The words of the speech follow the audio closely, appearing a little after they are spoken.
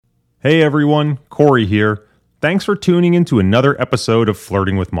Hey everyone, Corey here. Thanks for tuning in to another episode of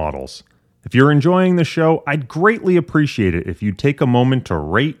Flirting with Models. If you're enjoying the show, I'd greatly appreciate it if you'd take a moment to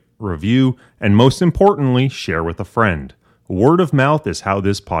rate, review, and most importantly, share with a friend. Word of mouth is how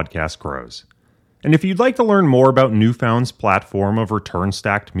this podcast grows. And if you'd like to learn more about Newfound's platform of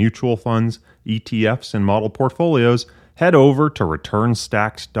return-stacked mutual funds, ETFs, and model portfolios, head over to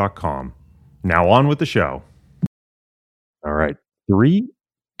returnstacked.com. Now on with the show. All right, 3,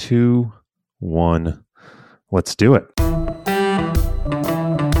 2, 1. Let's do it.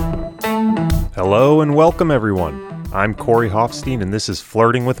 Hello and welcome, everyone. I'm Corey Hofstein, and this is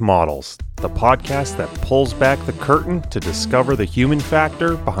Flirting with Models, the podcast that pulls back the curtain to discover the human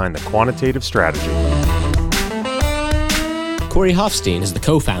factor behind the quantitative strategy. Corey Hofstein is the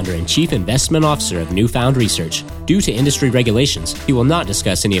co-founder and chief investment officer of Newfound Research. Due to industry regulations, he will not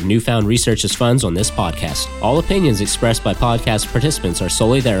discuss any of Newfound Research's funds on this podcast. All opinions expressed by podcast participants are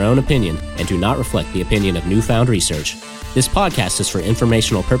solely their own opinion and do not reflect the opinion of Newfound Research. This podcast is for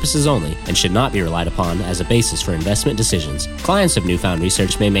informational purposes only and should not be relied upon as a basis for investment decisions. Clients of Newfound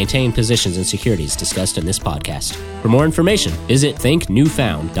Research may maintain positions in securities discussed in this podcast. For more information, visit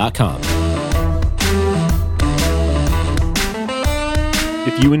thinknewfound.com.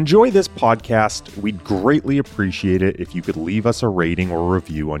 If you enjoy this podcast, we'd greatly appreciate it if you could leave us a rating or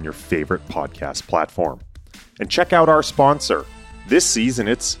review on your favorite podcast platform. And check out our sponsor. This season,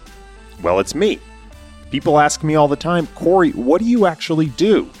 it's me. People ask me all the time, Corey, what do you actually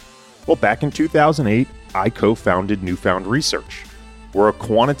do? Well, back in 2008, I co-founded Newfound Research. We're a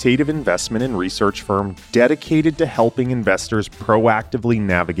quantitative investment and research firm dedicated to helping investors proactively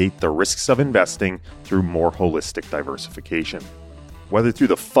navigate the risks of investing through more holistic diversification. Whether through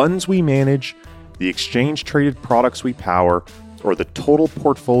the funds we manage, the exchange-traded products we power, or the total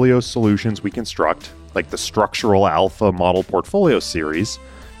portfolio solutions we construct, like the Structural Alpha Model Portfolio Series,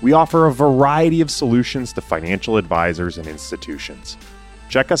 we offer a variety of solutions to financial advisors and institutions.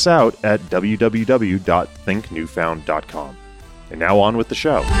 Check us out at www.thinknewfound.com. And now on with the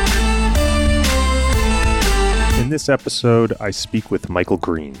show. In this episode, I speak with Michael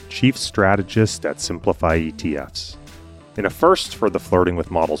Green, Chief Strategist at Simplify ETFs. In a first for the Flirting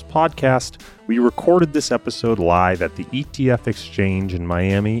with Models podcast, we recorded this episode live at the ETF Exchange in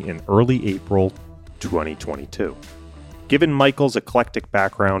Miami in early April 2022. Given Michael's eclectic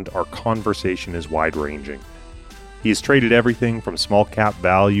background, our conversation is wide-ranging. He has traded everything from small-cap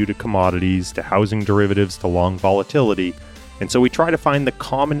value to commodities to housing derivatives to long volatility, and so we try to find the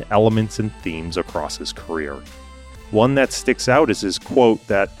common elements and themes across his career. One that sticks out is his quote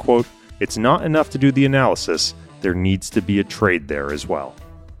that, quote, "It's not enough to do the analysis, there needs to be a trade there as well."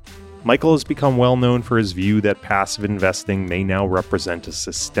 Michael has become well known for his view that passive investing may now represent a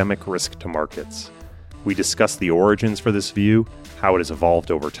systemic risk to markets. We discuss the origins for this view, how it has evolved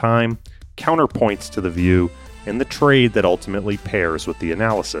over time, counterpoints to the view, and the trade that ultimately pairs with the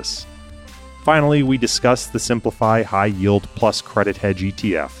analysis. Finally, we discuss the Simplify High Yield Plus Credit Hedge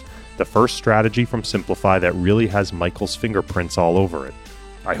ETF, the first strategy from Simplify that really has Michael's fingerprints all over it.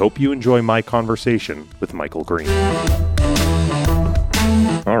 I hope you enjoy my conversation with Michael Green.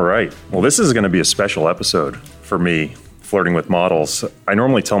 All right. Well, this is going to be a special episode for me, Flirting with Models. I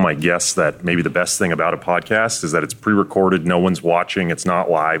normally tell my guests that maybe the best thing about a podcast is that it's pre-recorded, no one's watching, it's not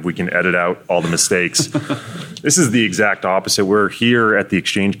live, we can edit out all the mistakes. This is the exact opposite. We're here at the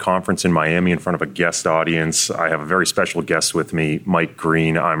Exchange Conference in Miami in front of a guest audience. I have a very special guest with me, Mike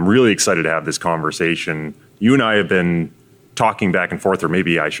Green. I'm really excited to have this conversation. You and I have been talking back and forth, or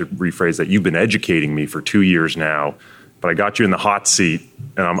maybe I should rephrase that. You've been educating me for 2 years now, but I got you in the hot seat,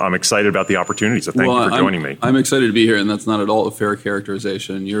 and I'm excited about the opportunity, so thank you for joining me. I'm excited to be here, and that's not at all a fair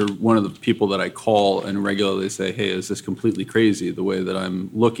characterization. You're one of the people that I call and regularly say, hey, is this completely crazy, the way that I'm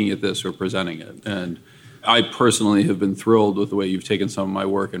looking at this or presenting it? And I personally have been thrilled with the way you've taken some of my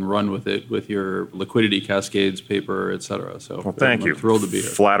work and run with it with your liquidity cascades paper, et cetera. So well, thank you. Thrilled to be here.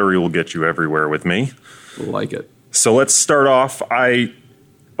 Flattery will get you everywhere with me. Like it. So let's start off. I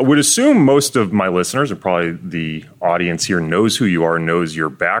would assume most of my listeners, and probably the audience here, knows who you are, knows your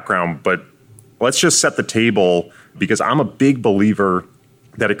background, but let's just set the table, because I'm a big believer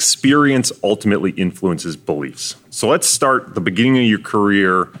that experience ultimately influences beliefs. So let's start the beginning of your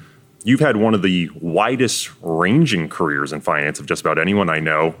career. You've had one of the widest ranging careers in finance of just about anyone I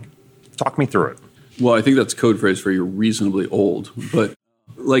know. Talk me through it. Well, I think that's code phrase for you're reasonably old, but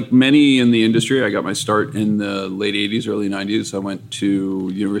like many in the industry, I got my start in the late 80s, early 90s. I went to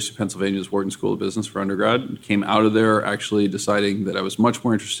University of Pennsylvania's Wharton School of Business for undergrad. Came out of there actually deciding that I was much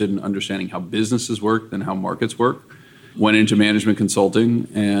more interested in understanding how businesses work than how markets work. went into management consulting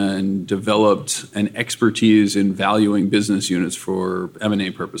and developed an expertise in valuing business units for M&A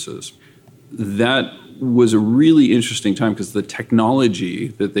purposes. That was a really interesting time because the technology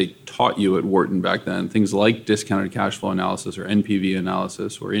that they taught you at Wharton back then, things like discounted cash flow analysis or NPV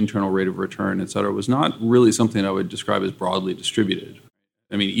analysis or internal rate of return, et cetera, was not really something I would describe as broadly distributed.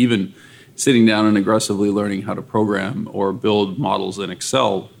 I mean, even sitting down and aggressively learning how to program or build models in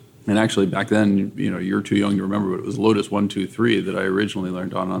Excel. And actually back then, you're too young to remember, but it was Lotus 123 that I originally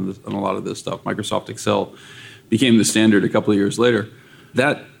learned on a lot of this stuff. Microsoft Excel became the standard a couple of years later.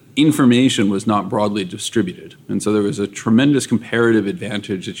 That information was not broadly distributed. And so there was a tremendous comparative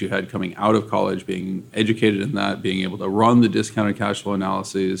advantage that you had coming out of college, being educated in that, being able to run the discounted cash flow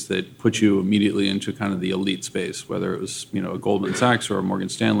analyses that put you immediately into kind of the elite space, whether it was a Goldman Sachs or a Morgan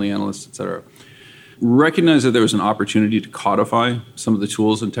Stanley analyst, et cetera. Recognize that there was an opportunity to codify some of the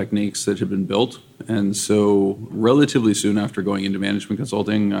tools and techniques that had been built. And so relatively soon after going into management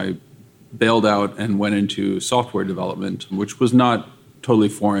consulting, I bailed out and went into software development, which was not totally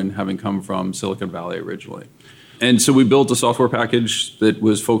foreign, having come from Silicon Valley originally. And so we built a software package that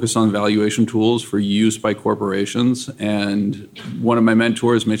was focused on valuation tools for use by corporations. And one of my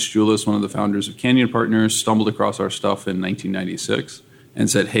mentors, Mitch Julis, one of the founders of Canyon Partners, stumbled across our stuff in 1996 and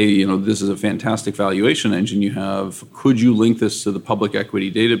said, hey, this is a fantastic valuation engine you have. Could you link this to the public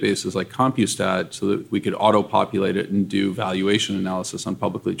equity databases like CompuStat so that we could auto-populate it and do valuation analysis on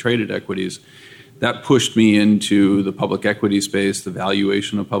publicly traded equities? That pushed me into the public equity space, the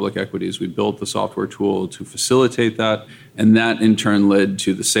valuation of public equities. We built the software tool to facilitate that. And that in turn led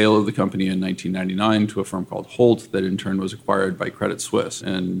to the sale of the company in 1999 to a firm called Holt that in turn was acquired by Credit Suisse.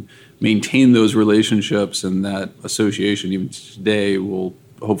 And maintain those relationships and that association even today. We'll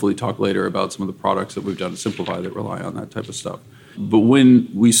hopefully talk later about some of the products that we've done at Simplify that rely on that type of stuff. But when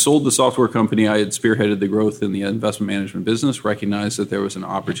we sold the software company, I had spearheaded the growth in the investment management business, recognized that there was an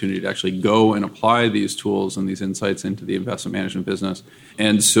opportunity to actually go and apply these tools and these insights into the investment management business.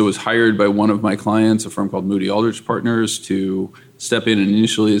 And so was hired by one of my clients, a firm called Moody Aldrich Partners, to step in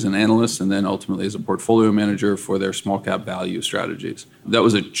initially as an analyst and then ultimately as a portfolio manager for their small cap value strategies. That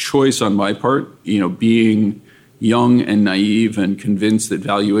was a choice on my part, being young and naive and convinced that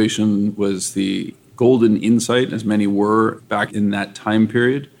valuation was the golden insight, as many were back in that time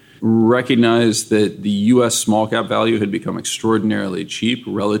period, recognized that the U.S. small cap value had become extraordinarily cheap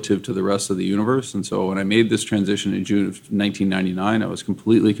relative to the rest of the universe. And so when I made this transition in June of 1999, I was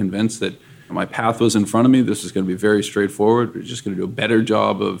completely convinced that my path was in front of me. This is going to be very straightforward. We're just going to do a better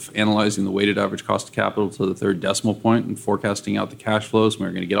job of analyzing the weighted average cost of capital to the third decimal point and forecasting out the cash flows. And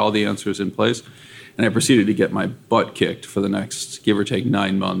we're going to get all the answers in place. And I proceeded to get my butt kicked for the next, give or take,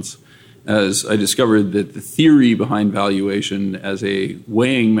 9 months, as I discovered that the theory behind valuation as a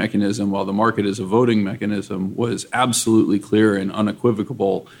weighing mechanism while the market is a voting mechanism was absolutely clear and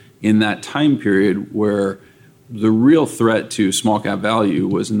unequivocal in that time period, where the real threat to small cap value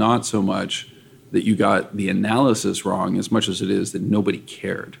was not so much that you got the analysis wrong as much as it is that nobody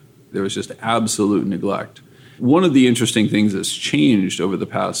cared. There was just absolute neglect. One of the interesting things that's changed over the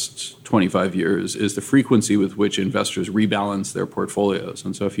past 25 years is the frequency with which investors rebalance their portfolios.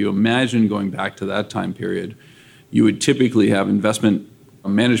 And so if you imagine going back to that time period, you would typically have investment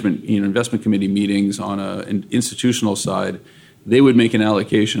management, investment committee meetings on an institutional side. They would make an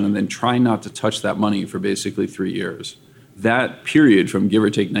allocation and then try not to touch that money for basically 3 years. That period from give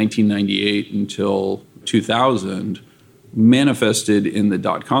or take 1998 until 2000 manifested in the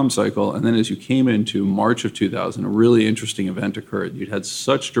dot-com cycle. And then as you came into March of 2000, a really interesting event occurred. You'd had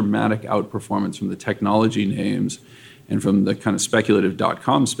such dramatic outperformance from the technology names and from the kind of speculative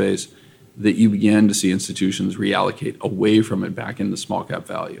dot-com space that you began to see institutions reallocate away from it back into small cap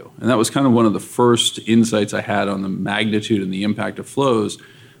value. And that was kind of one of the first insights I had on the magnitude and the impact of flows.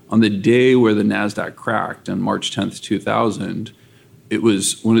 On the day where the NASDAQ cracked on March 10th, 2000, it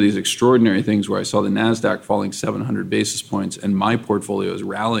was one of these extraordinary things where I saw the NASDAQ falling 700 basis points and my portfolio is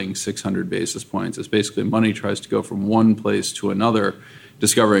rallying 600 basis points as basically money tries to go from one place to another,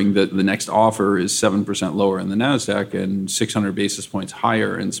 discovering that the next offer is 7% lower in the NASDAQ and 600 basis points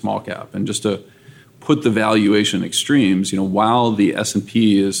higher in small cap. And just to put the valuation extremes, while the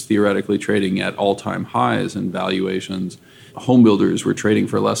S&P is theoretically trading at all-time highs in valuations, home builders were trading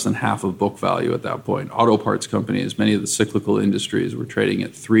for less than half of book value at that point. Auto parts companies, many of the cyclical industries, were trading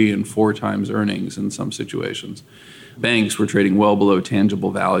at 3 and 4 times earnings in some situations. Banks were trading well below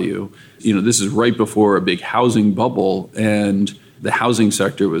tangible value. This is right before a big housing bubble, and the housing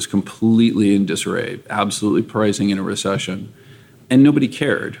sector was completely in disarray, absolutely pricing in a recession. And nobody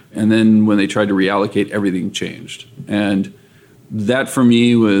cared. And then when they tried to reallocate, everything changed. And That for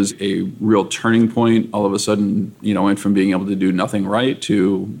me was a real turning point. All of a sudden, went from being able to do nothing right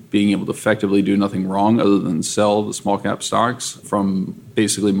to being able to effectively do nothing wrong other than sell the small cap stocks from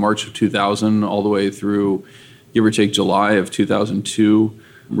basically March of 2000 all the way through, give or take, July of 2002,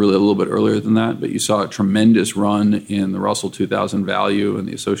 really a little bit earlier than that. But you saw a tremendous run in the Russell 2000 value and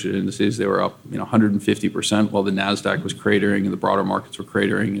the associated indices. They were up 150% while the NASDAQ was cratering and the broader markets were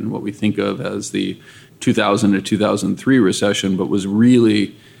cratering in what we think of as the 2000 to 2003 recession, but was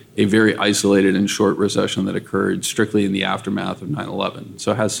really a very isolated and short recession that occurred strictly in the aftermath of 9/11.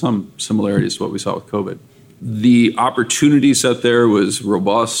 So it has some similarities to what we saw with COVID. The opportunity set there was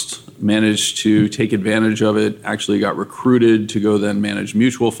robust, managed to take advantage of it, actually got recruited to go then manage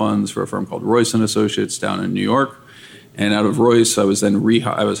mutual funds for a firm called Royce & Associates down in New York. And out of Royce, I was then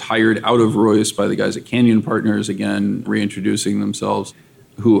I was hired out of Royce by the guys at Canyon Partners, again, reintroducing themselves,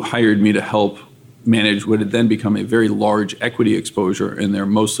 who hired me to help manage what had then become a very large equity exposure in their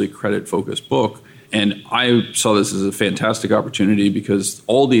mostly credit-focused book. And I saw this as a fantastic opportunity because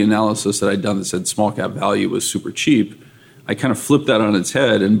all the analysis that I'd done that said small cap value was super cheap, I kind of flipped that on its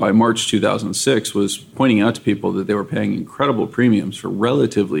head. And by March 2006 was pointing out to people that they were paying incredible premiums for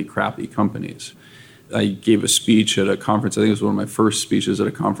relatively crappy companies. I gave a speech at a conference, I think it was one of my first speeches at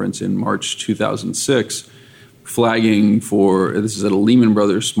a conference in March 2006, flagging for, this is at a Lehman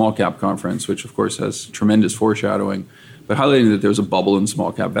Brothers small cap conference, which of course has tremendous foreshadowing, but highlighting that there was a bubble in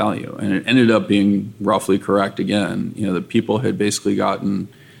small cap value. And it ended up being roughly correct again. That people had basically gotten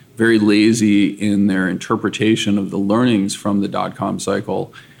very lazy in their interpretation of the learnings from the dot-com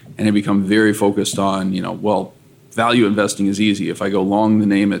cycle and had become very focused on, value investing is easy. If I go long the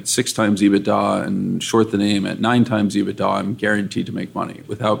name at 6 times EBITDA and short the name at 9 times EBITDA, I'm guaranteed to make money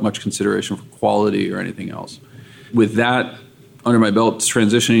without much consideration for quality or anything else. With that under my belt,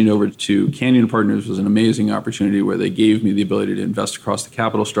 transitioning over to Canyon Partners was an amazing opportunity where they gave me the ability to invest across the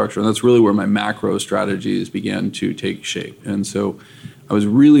capital structure. And that's really where my macro strategies began to take shape. And so I was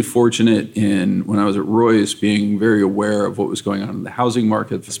really fortunate when I was at Royce, being very aware of what was going on in the housing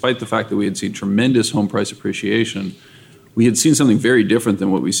market. Despite the fact that we had seen tremendous home price appreciation, we had seen something very different than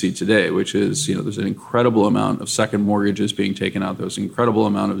what we see today, which is, there's an incredible amount of second mortgages being taken out. There was an incredible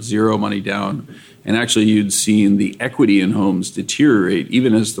amount of zero money down. And actually, you'd seen the equity in homes deteriorate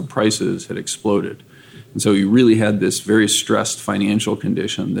even as the prices had exploded. And so you really had this very stressed financial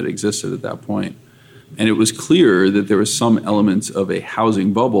condition that existed at that point. And it was clear that there was some elements of a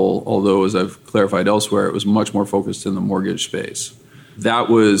housing bubble, although, as I've clarified elsewhere, it was much more focused in the mortgage space. That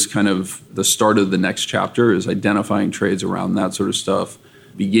was kind of the start of the next chapter, is identifying trades around that sort of stuff,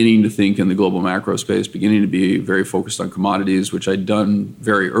 beginning to think in the global macro space, beginning to be very focused on commodities, which I'd done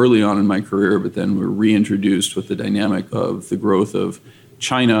very early on in my career, but then were reintroduced with the dynamic of the growth of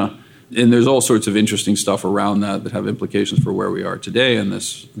China. And there's all sorts of interesting stuff around that have implications for where we are today in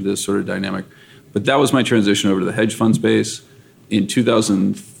this sort of dynamic. But that was my transition over to the hedge fund space. In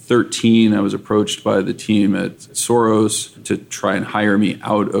 2013, I was approached by the team at Soros to try and hire me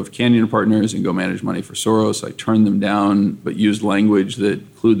out of Canyon Partners and go manage money for Soros. I turned them down, but used language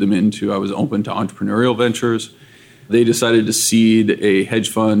that clued them into I was open to entrepreneurial ventures. They decided to seed a hedge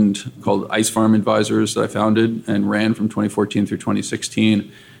fund called Ice Farm Advisors that I founded and ran from 2014 through 2016.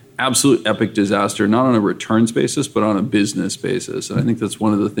 Absolute epic disaster, not on a returns basis, but on a business basis. And I think that's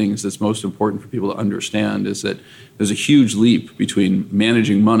one of the things that's most important for people to understand is that there's a huge leap between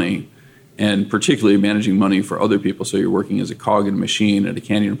managing money and particularly managing money for other people. So you're working as a cog in a machine at a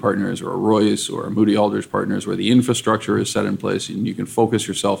Canyon Partners or a Royce or a Moody Aldrich Partners where the infrastructure is set in place and you can focus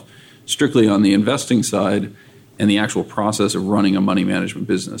yourself strictly on the investing side and the actual process of running a money management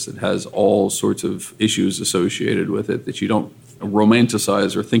business that has all sorts of issues associated with it that you don't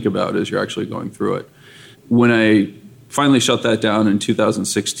romanticize or think about as you're actually going through it. When I finally shut that down in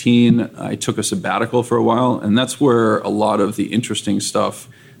 2016, I took a sabbatical for a while, and that's where a lot of the interesting stuff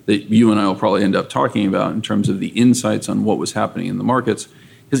that you and I will probably end up talking about in terms of the insights on what was happening in the markets.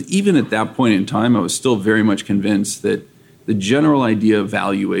 Because even at that point in time, I was still very much convinced that the general idea of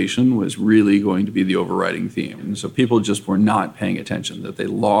valuation was really going to be the overriding theme. And so people just were not paying attention, that they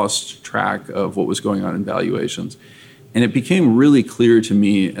lost track of what was going on in valuations. And it became really clear to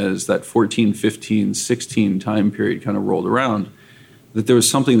me as that 14, 15, 16 time period kind of rolled around that there was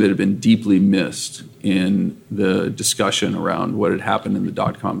something that had been deeply missed in the discussion around what had happened in the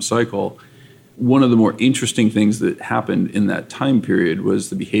dot-com cycle. One of the more interesting things that happened in that time period was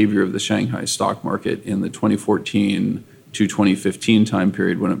the behavior of the Shanghai stock market in the 2014 to 2015 time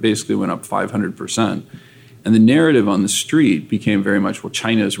period when it basically went up 500%. And the narrative on the street became very much, well,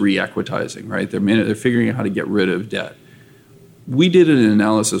 China's re-equitizing, right? They're figuring out how to get rid of debt. We did an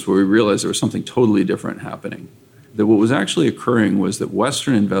analysis where we realized there was something totally different happening. that what was actually occurring was that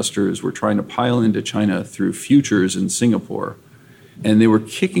Western investors were trying to pile into China through futures in Singapore. And they were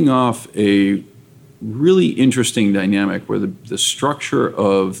kicking off a really interesting dynamic where the structure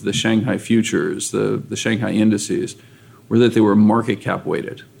of the Shanghai futures, the Shanghai indices, were that they were market cap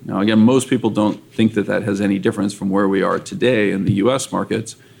weighted. Now, again, most people don't think that that has any difference from where we are today in the US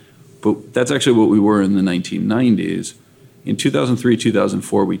markets, but that's actually what we were in the 1990s. In 2003,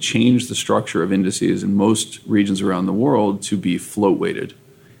 2004, we changed the structure of indices in most regions around the world to be float weighted.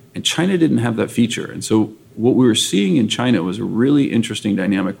 And China didn't have that feature. And so what we were seeing in China was a really interesting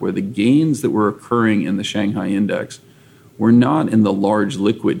dynamic where the gains that were occurring in the Shanghai index were not in the large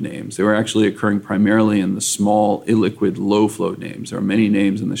liquid names. They were actually occurring primarily in the small, illiquid, low float names. There are many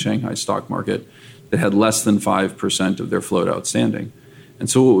names in the Shanghai stock market that had less than 5% of their float outstanding. And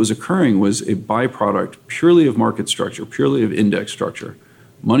so what was occurring was a byproduct purely of market structure, purely of index structure.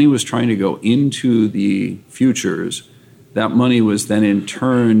 Money was trying to go into the futures. That money was then in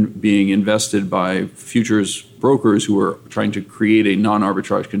turn being invested by futures brokers who were trying to create a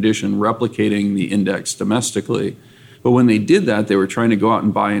non-arbitrage condition, replicating the index domestically. But when they did that, they were trying to go out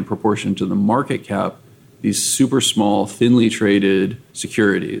and buy in proportion to the market cap these super small, thinly traded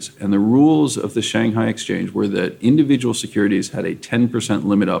securities. And the rules of the Shanghai Exchange were that individual securities had a 10%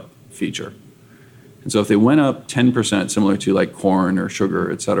 limit up feature. And so if they went up 10%, similar to like corn or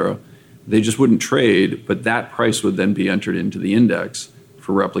sugar, et cetera, they just wouldn't trade, but that price would then be entered into the index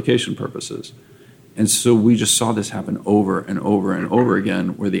for replication purposes. And so we just saw this happen over and over and over again,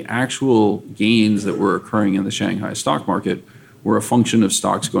 where the actual gains that were occurring in the Shanghai stock market were a function of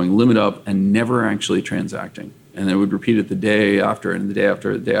stocks going limit up and never actually transacting. And they would repeat it the day after and the day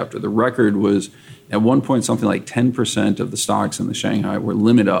after the day after. The record was at one point something like 10% of the stocks in the Shanghai were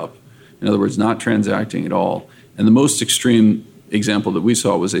limit up. In other words, not transacting at all. And the most extreme example that we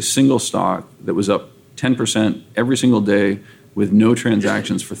saw was a single stock that was up 10% every single day with no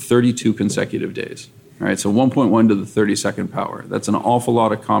transactions for 32 consecutive days. All right, so 1.1 to the 32nd power. That's an awful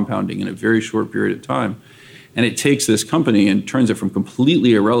lot of compounding in a very short period of time. And it takes this company and turns it from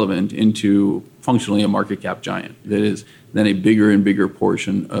completely irrelevant into functionally a market cap giant that is then a bigger and bigger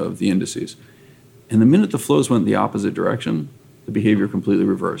portion of the indices. And the minute the flows went the opposite direction, the behavior completely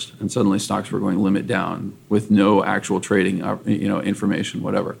reversed. And suddenly stocks were going limit down with no actual trading information,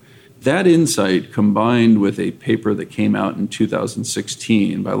 whatever. That insight, combined with a paper that came out in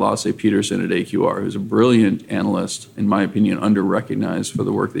 2016 by Lasse Peterson at AQR, who's a brilliant analyst, in my opinion, under-recognized for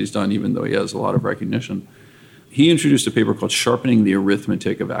the work that he's done, even though he has a lot of recognition. He introduced a paper called Sharpening the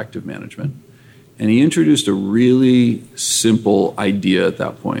Arithmetic of Active Management. And he introduced a really simple idea at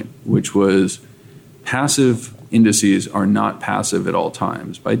that point, which was passive indices are not passive at all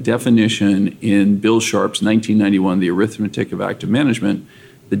times. By definition, in Bill Sharpe's 1991, The Arithmetic of Active Management,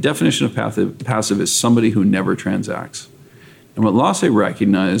 the definition of passive is somebody who never transacts. And what Lasse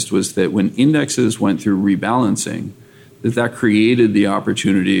recognized was that when indexes went through rebalancing, that created the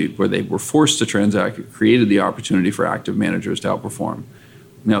opportunity where they were forced to transact. It created the opportunity for active managers to outperform.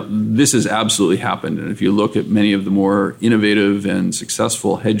 Now, this has absolutely happened. And if you look at many of the more innovative and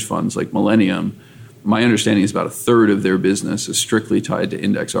successful hedge funds like Millennium, my understanding is about a third of their business is strictly tied to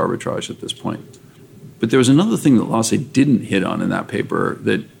index arbitrage at this point. But there was another thing that Lasse didn't hit on in that paper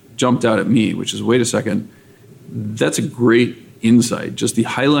that jumped out at me, which is, wait a second, that's a great insight. Just the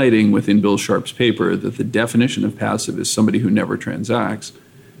highlighting within Bill Sharpe's paper that the definition of passive is somebody who never transacts.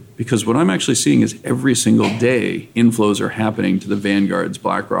 Because what I'm actually seeing is every single day inflows are happening to the Vanguards,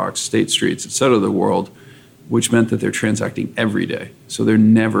 BlackRocks, State Streets, et cetera, of the world, which meant that they're transacting every day. So they're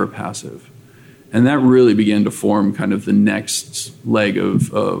never passive. And that really began to form kind of the next leg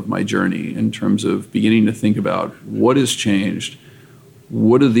of my journey in terms of beginning to think about what has changed,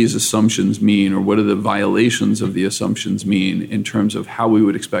 what do these assumptions mean, or what do the violations of the assumptions mean in terms of how we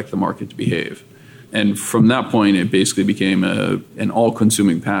would expect the market to behave. And from that point, it basically became an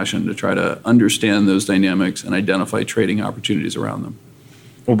all-consuming passion to try to understand those dynamics and identify trading opportunities around them.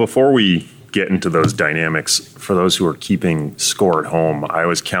 Well, before we get into those dynamics, for those who are keeping score at home, I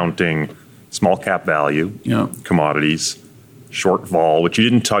was counting small cap value, commodities, short vol, which you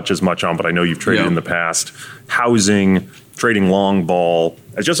didn't touch as much on, but I know you've traded in the past, housing, trading long vol,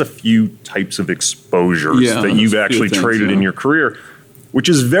 as just a few types of exposures that you've actually traded in your career, which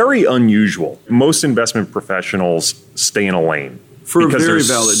is very unusual. Most investment professionals stay in a lane for because a very there's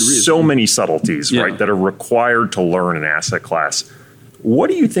valid reason. So many subtleties, right, that are required to learn an asset class. What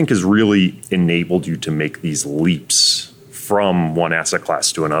do you think has really enabled you to make these leaps from one asset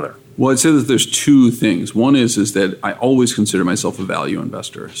class to another? Well, I'd say that there's two things. One is that I always consider myself a value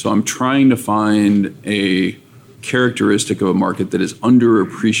investor. So I'm trying to find a characteristic of a market that is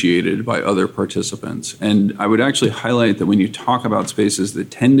underappreciated by other participants. And I would actually highlight that when you talk about spaces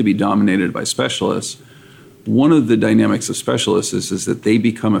that tend to be dominated by specialists, one of the dynamics of specialists is that they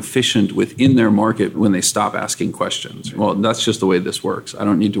become efficient within their market when they stop asking questions. Well, that's just the way this works. I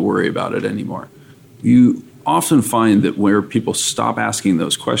don't need to worry about it anymore. You often find that where people stop asking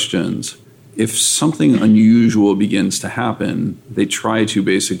those questions, if something unusual begins to happen, they try to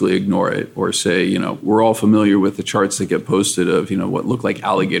basically ignore it or say, we're all familiar with the charts that get posted of, what look like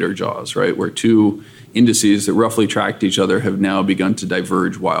alligator jaws, right? Where two indices that roughly tracked each other have now begun to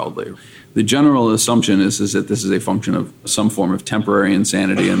diverge wildly. The general assumption is that this is a function of some form of temporary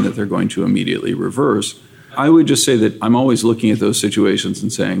insanity and that they're going to immediately reverse. I would just say that I'm always looking at those situations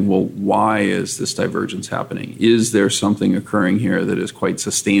and saying, well, why is this divergence happening? Is there something occurring here that is quite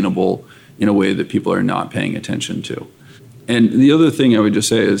sustainable in a way that people are not paying attention to? And the other thing I would just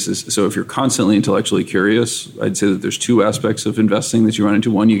say is so if you're constantly intellectually curious, I'd say that there's two aspects of investing that you run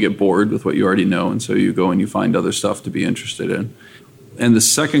into. One, you get bored with what you already know, and so you go and you find other stuff to be interested in. And the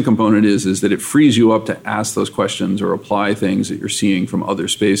second component is that it frees you up to ask those questions or apply things that you're seeing from other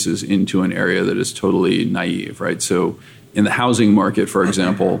spaces into an area that is totally naive, right? So in the housing market, for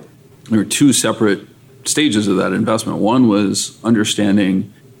example, there were two separate stages of that investment. One was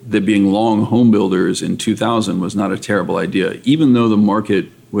understanding that being long home builders in 2000 was not a terrible idea, even though the market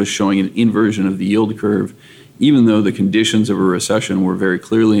was showing an inversion of the yield curve, even though the conditions of a recession were very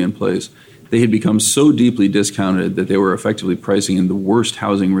clearly in place. They had become so deeply discounted that they were effectively pricing in the worst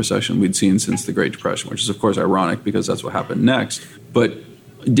housing recession we'd seen since the Great Depression, which is, of course, ironic because that's what happened next. But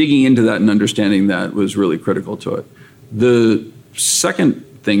digging into that and understanding that was really critical to it. The second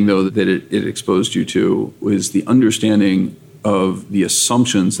thing, though, that it exposed you to was the understanding of the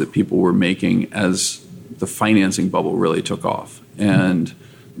assumptions that people were making as the financing bubble really took off. And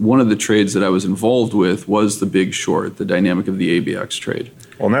one of the trades that I was involved with was the Big Short, the dynamic of the ABX trade.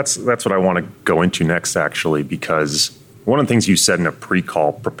 Well, and that's what I want to go into next, actually, because one of the things you said in a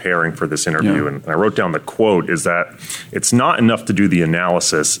pre-call preparing for this interview, and I wrote down the quote, is that it's not enough to do the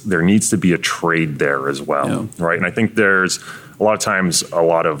analysis. There needs to be a trade there as well, right? And I think there's a lot of times a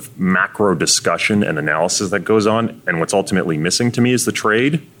lot of macro discussion and analysis that goes on, and what's ultimately missing to me is the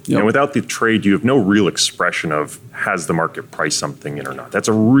trade. And without the trade, you have no real expression of has the market priced something in or not. That's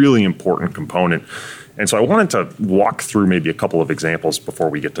a really important component. And so I wanted to walk through maybe a couple of examples before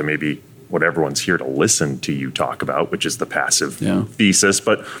we get to maybe what everyone's here to listen to you talk about, which is the passive thesis.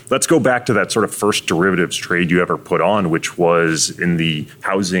 But let's go back to that sort of first derivatives trade you ever put on, which was in the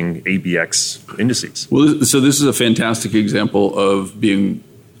housing ABX indices. Well, so this is a fantastic example of being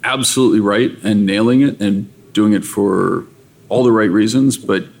absolutely right and nailing it and doing it for all the right reasons,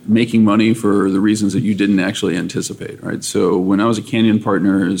 but making money for the reasons that you didn't actually anticipate, right? So when I was at Canyon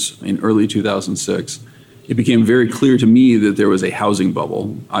Partners in early 2006, it became very clear to me that there was a housing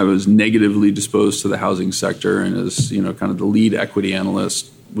bubble. I was negatively disposed to the housing sector, and as kind of the lead equity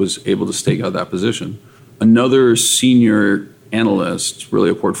analyst, was able to stake out that position. Another senior analyst, really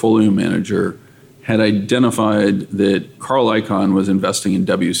a portfolio manager, had identified that Carl Icahn was investing in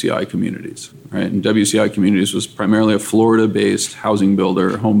WCI Communities, right? And WCI Communities was primarily a Florida-based housing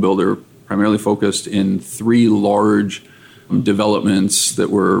builder, home builder, primarily focused in three large developments that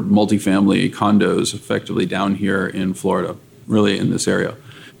were multifamily condos effectively down here in Florida, really in this area.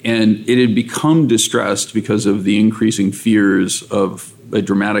 And it had become distressed because of the increasing fears of a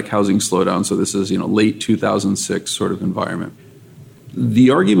dramatic housing slowdown. So this is, late 2006 sort of environment. The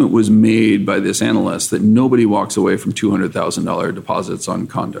argument was made by this analyst that nobody walks away from $200,000 deposits on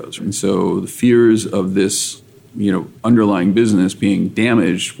condos. And so the fears of this underlying business being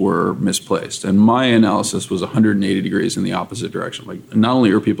damaged were misplaced. And my analysis was 180 degrees in the opposite direction. Like, not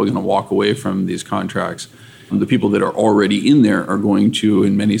only are people going to walk away from these contracts, the people that are already in there are going to,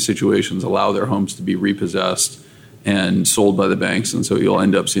 in many situations, allow their homes to be repossessed and sold by the banks. And so you'll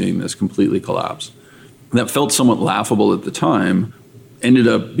end up seeing this completely collapse. That felt somewhat laughable at the time, ended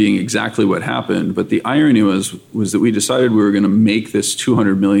up being exactly what happened. But the irony was that we decided we were going to make this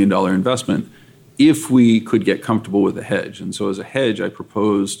 $200 million investment if we could get comfortable with a hedge. And so as a hedge, I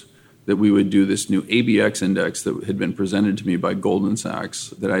proposed that we would do this new ABX index that had been presented to me by Goldman Sachs,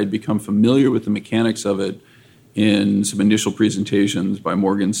 that I had become familiar with the mechanics of it in some initial presentations by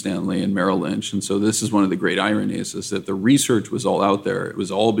Morgan Stanley and Merrill Lynch. And so this is one of the great ironies, is that the research was all out there. It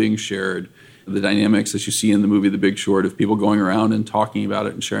was all being shared. The dynamics that you see in the movie The Big Short of people going around and talking about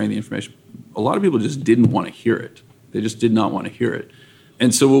it and sharing the information, a lot of people just didn't want to hear it. They just did not want to hear it.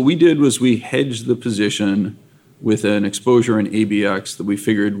 And so what we did was we hedged the position with an exposure in ABX that we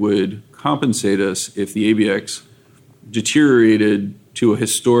figured would compensate us if the ABX deteriorated to a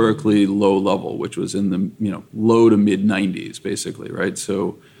historically low level, which was in the low to mid 90s, basically, right?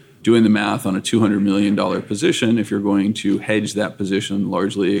 So doing the math on a $200 million position, if you're going to hedge that position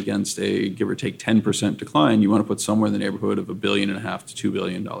largely against a give or take 10% decline, you want to put somewhere in the neighborhood of $1.5 billion to $2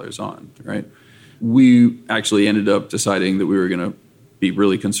 billion on, right? We actually ended up deciding that we were going to be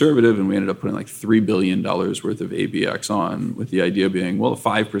really conservative, and we ended up putting like $3 billion worth of ABX on, with the idea being, well, a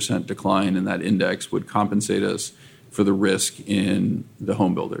 5% decline in that index would compensate us for the risk in the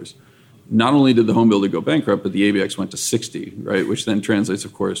home builders. Not only did the home builder go bankrupt, but the ABX went to 60, right? Which then translates,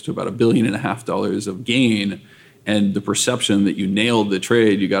 of course, to about $1.5 billion of gain. And the perception that you nailed the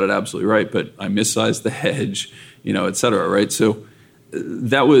trade, you got it absolutely right, but I missized the hedge, et cetera, right? So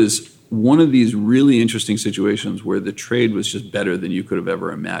that was one of these really interesting situations where the trade was just better than you could have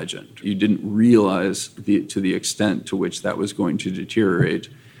ever imagined. You didn't realize to the extent to which that was going to deteriorate.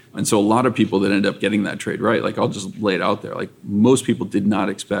 And so a lot of people that ended up getting that trade right, like I'll just lay it out there, like most people did not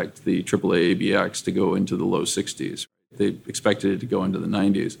expect the AAA ABX to go into the low 60s. They expected it to go into the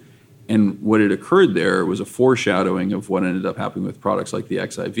 90s. And what had occurred there was a foreshadowing of what ended up happening with products like the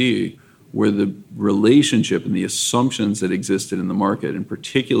XIV, where the relationship and the assumptions that existed in the market, in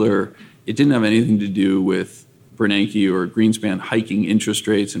particular, it didn't have anything to do with Bernanke or Greenspan hiking interest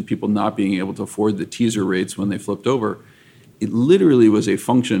rates and people not being able to afford the teaser rates when they flipped over. It literally was a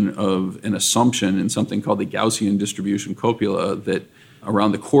function of an assumption in something called the Gaussian distribution copula that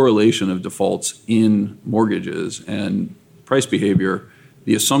around the correlation of defaults in mortgages and price behavior.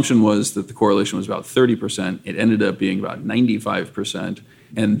 The assumption was that the correlation was about 30%. It ended up being about 95%.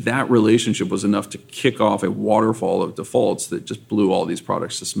 And that relationship was enough to kick off a waterfall of defaults that just blew all these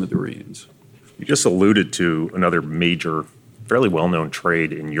products to smithereens. You just alluded to another major, fairly well-known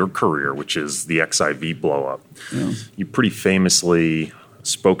trade in your career, which is the XIV blow-up. Yeah. You pretty famously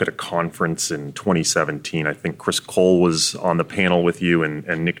spoke at a conference in 2017. I think Chris Cole was on the panel with you and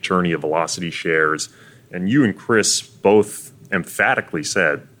Nick Cherney of Velocity Shares. And you and Chris both emphatically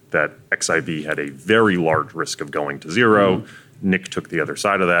said that XIV had a very large risk of going to zero. Mm-hmm. Nick took the other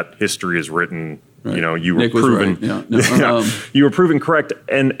side of that. History is written. Right. You were proven. Right. Yeah. You were proven correct.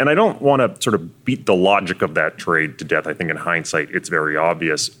 And I don't want to sort of beat the logic of that trade to death. I think in hindsight, it's very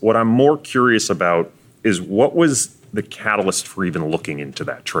obvious. What I'm more curious about is what was the catalyst for even looking into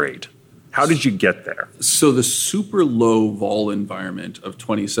that trade? How did you get there? So the super low vol environment of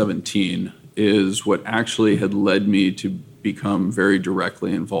 2017 is what actually had led me to become very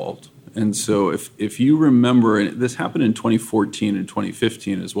directly involved. And so if you remember, and this happened in 2014 and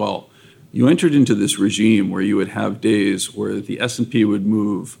 2015 as well, you entered into this regime where you would have days where the S&P would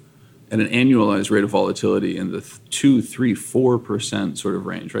move at an annualized rate of volatility in the 2, 3, 4% sort of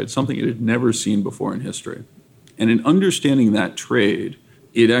range, right? Something it had never seen before in history. And in understanding that trade,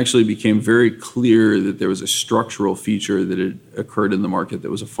 it actually became very clear that there was a structural feature that had occurred in the market that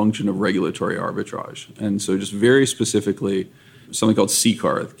was a function of regulatory arbitrage. And so just very specifically, something called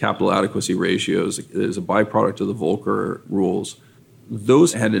CCAR, capital adequacy ratios, is a byproduct of the Volcker rules.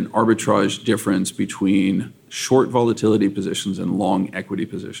 Those had an arbitrage difference between short volatility positions and long equity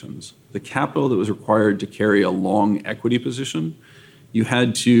positions. The capital that was required to carry a long equity position, you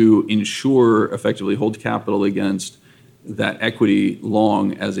had to ensure, effectively hold capital against that equity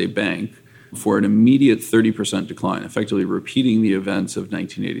long as a bank for an immediate 30% decline, effectively repeating the events of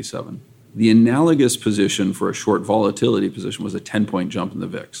 1987. The analogous position for a short volatility position was a 10-point jump in the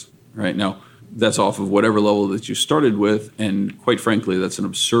VIX. Right now, that's off of whatever level that you started with, and quite frankly, that's an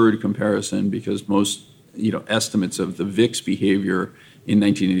absurd comparison because most estimates of the VIX behavior in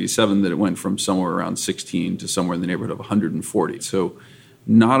 1987 that it went from somewhere around 16 to somewhere in the neighborhood of 140. So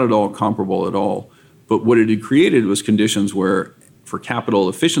not at all comparable at all. But what it had created was conditions where, for capital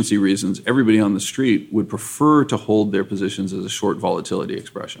efficiency reasons, everybody on the street would prefer to hold their positions as a short volatility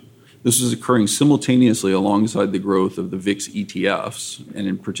expression. This was occurring simultaneously alongside the growth of the VIX ETFs, and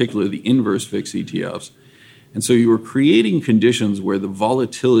in particular the inverse VIX ETFs. And so you were creating conditions where the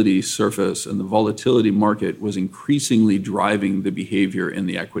volatility surface and the volatility market was increasingly driving the behavior in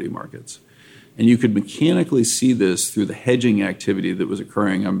the equity markets. And you could mechanically see this through the hedging activity that was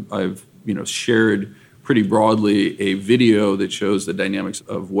occurring. I've shared pretty broadly a video that shows the dynamics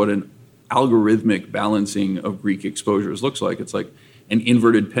of what an algorithmic balancing of Greek exposures looks like. It's like an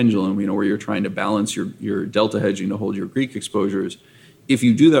inverted pendulum, where you're trying to balance your delta hedging to hold your Greek exposures. If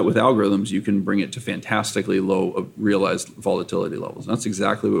you do that with algorithms, you can bring it to fantastically low realized volatility levels. And that's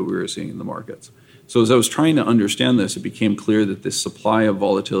exactly what we were seeing in the markets. So as I was trying to understand this, it became clear that this supply of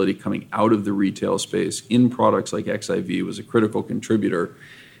volatility coming out of the retail space in products like XIV was a critical contributor.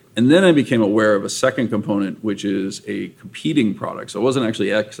 And then I became aware of a second component, which is a competing product. So it wasn't actually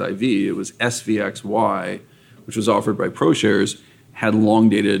XIV, it was SVXY, which was offered by ProShares. had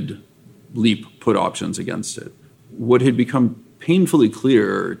long-dated leap put options against it. What had become painfully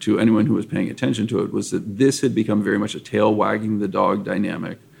clear to anyone who was paying attention to it was that this had become very much a tail wagging the dog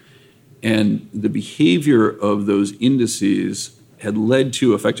dynamic. And the behavior of those indices had led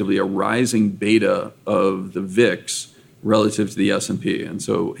to effectively a rising beta of the VIX relative to the S&P. And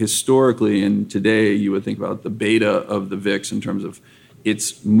so historically and today, you would think about the beta of the VIX in terms of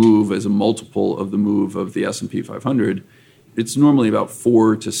its move as a multiple of the move of the S&P 500. It's normally about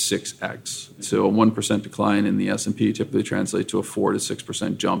 4 to 6x. So a 1% decline in the S&P typically translates to a 4 to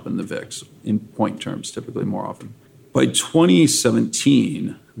 6% jump in the VIX, in point terms, typically more often. By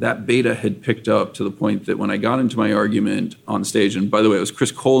 2017, that beta had picked up to the point that when I got into my argument on stage, and by the way, it was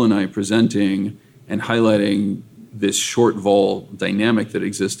Chris Cole and I presenting and highlighting this short vol dynamic that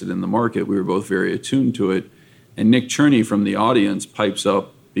existed in the market. We were both very attuned to it. And Nick Cherney from the audience pipes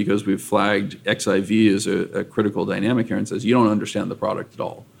up because we've flagged XIV as a critical dynamic here and says, you don't understand the product at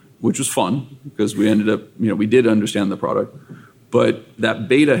all, which was fun because we ended up, we did understand the product. But that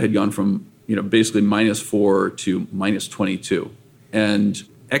beta had gone from, basically -4 to -22. And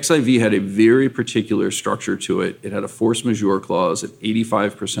XIV had a very particular structure to it. It had a force majeure clause at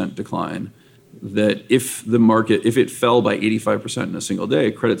 85% decline that if it fell by 85% in a single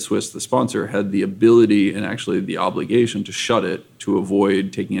day, Credit Suisse, the sponsor, had the ability and actually the obligation to shut it to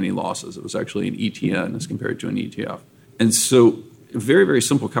avoid taking any losses. It was actually an ETN as compared to an ETF. And so a very, very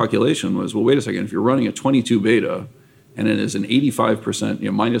simple calculation was, well, wait a second, if you're running a 22 beta and it is an 85%,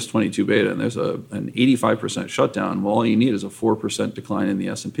 minus 22 beta, and there's an 85% shutdown, well, all you need is a 4% decline in the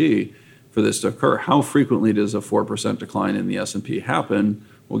S&P for this to occur. How frequently does a 4% decline in the S&P happen?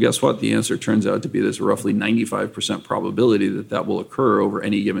 Well, guess what? The answer turns out to be there's a roughly 95% probability that will occur over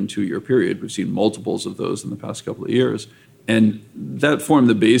any given 2-year period. We've seen multiples of those in the past couple of years. And that formed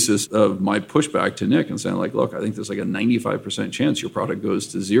the basis of my pushback to Nick and saying, look, I think there's a 95% chance your product goes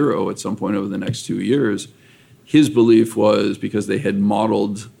to zero at some point over the next 2 years. His belief was because they had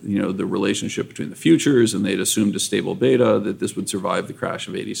modeled, the relationship between the futures and they'd assumed a stable beta that this would survive the crash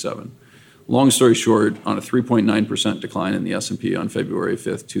of 87. Long story short, on a 3.9% decline in the S&P on February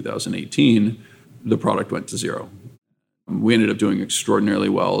 5th, 2018, the product went to zero. We ended up doing extraordinarily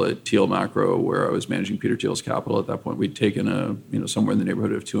well at Thiel Macro, where I was managing Peter Thiel's capital at that point. We'd taken somewhere in the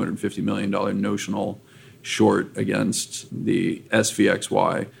neighborhood of $250 million notional short against the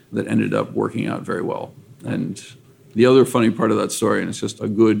SVXY that ended up working out very well. And the other funny part of that story, and it's just a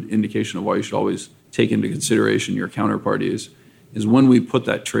good indication of why you should always take into consideration your counterparties, is when we put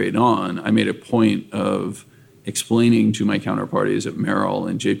that trade on, I made a point of explaining to my counterparties at Merrill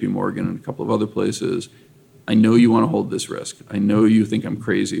and JP Morgan and a couple of other places, I know you want to hold this risk. I know you think I'm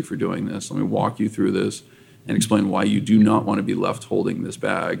crazy for doing this. Let me walk you through this and explain why you do not want to be left holding this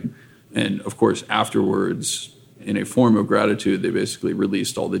bag. And of course, afterwards, in a form of gratitude, they basically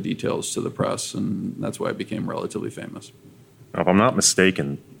released all the details to the press, and that's why I became relatively famous. Now, if I'm not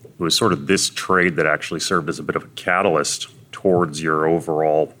mistaken, it was sort of this trade that actually served as a bit of a catalyst towards your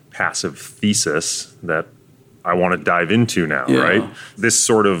overall passive thesis that I want to dive into now, right? This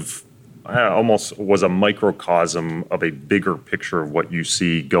sort of almost was a microcosm of a bigger picture of what you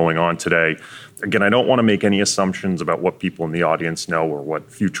see going on today. Again, I don't want to make any assumptions about what people in the audience know or what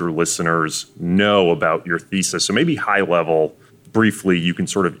future listeners know about your thesis. So maybe high level, briefly, you can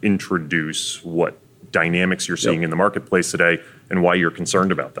sort of introduce what dynamics you're seeing in the marketplace today and why you're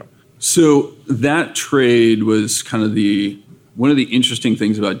concerned about them. So that trade was kind of one of the interesting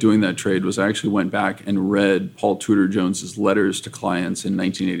things about doing that trade was I actually went back and read Paul Tudor Jones's letters to clients in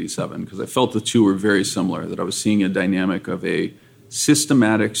 1987 because I felt the two were very similar, that I was seeing a dynamic of a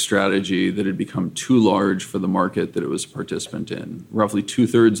systematic strategy that had become too large for the market that it was a participant in. Roughly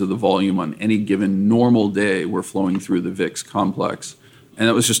 2/3 of the volume on any given normal day were flowing through the VIX complex, and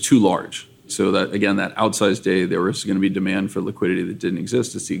that was just too large. So that, again, that outsized day, there was going to be demand for liquidity that didn't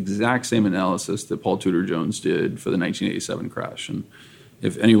exist. It's the exact same analysis that Paul Tudor Jones did for the 1987 crash. And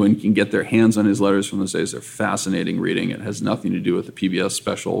if anyone can get their hands on his letters from those days, they're fascinating reading. It has nothing to do with the PBS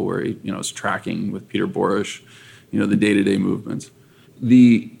special where he, is tracking with Peter Borish, the day-to-day movements.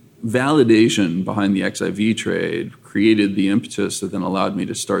 The validation behind the XIV trade created the impetus that then allowed me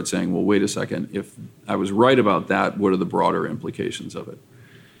to start saying, well, wait a second, if I was right about that, what are the broader implications of it?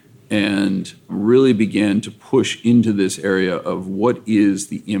 And really began to push into this area of what is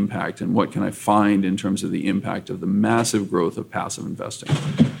the impact and what can I find in terms of the impact of the massive growth of passive investing.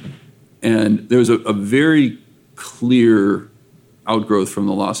 And there's a very clear outgrowth from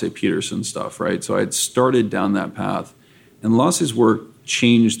the Lasse Peterson stuff, right? So I had started down that path, and Lasse's work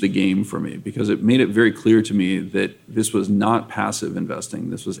changed the game for me because it made it very clear to me that this was not passive investing.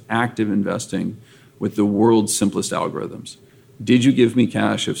 This was active investing with the world's simplest algorithms. Did you give me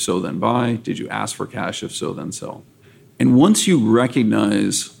cash? If so, then buy. Did you ask for cash? If so, then sell. And once you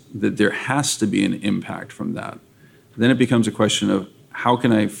recognize that there has to be an impact from that, then it becomes a question of how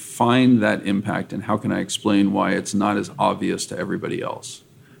can I find that impact and how can I explain why it's not as obvious to everybody else?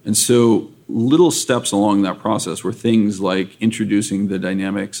 And so little steps along that process were things like introducing the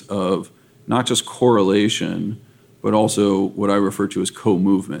dynamics of not just correlation, but also what I refer to as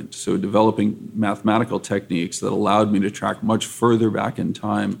co-movement. So developing mathematical techniques that allowed me to track much further back in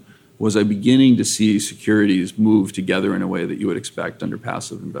time. Was I beginning to see securities move together in a way that you would expect under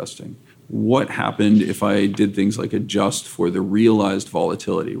passive investing? What happened if I did things like adjust for the realized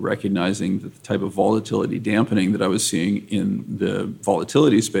volatility, recognizing that the type of volatility dampening that I was seeing in the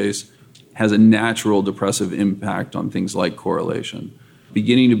volatility space has a natural depressive impact on things like correlation?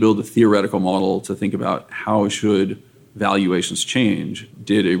 Beginning to build a theoretical model to think about how should valuations change.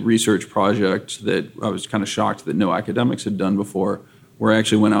 Did a research project that I was kind of shocked that no academics had done before, where I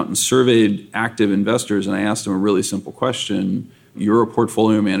actually went out and surveyed active investors and I asked them a really simple question. You're a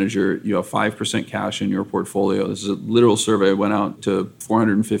portfolio manager, you have 5% cash in your portfolio. This is a literal survey. I went out to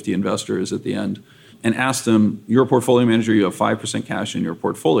 450 investors at the end and asked them, you're a portfolio manager, you have 5% cash in your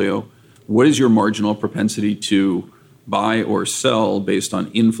portfolio. What is your marginal propensity to buy or sell based on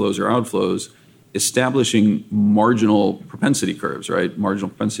inflows or outflows, establishing marginal propensity curves, right? Marginal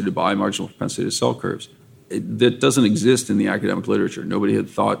propensity to buy, marginal propensity to sell curves. That doesn't exist in the academic literature. Nobody had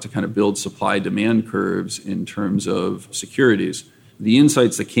thought to kind of build supply-demand curves in terms of securities. The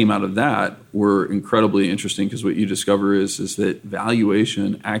insights that came out of that were incredibly interesting because what you discover is that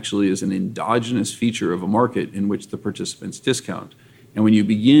valuation actually is an endogenous feature of a market in which the participants discount. And when you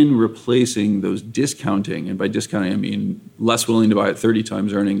begin replacing those discounting, and by discounting I mean less willing to buy at 30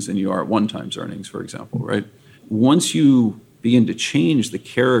 times earnings than you are at 1 times earnings, for example, right? Once you begin to change the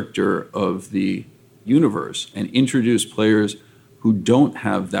character of the universe and introduce players who don't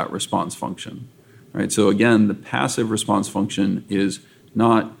have that response function, right? So again, the passive response function is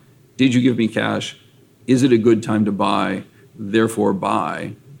not, did you give me cash? Is it a good time to buy? Therefore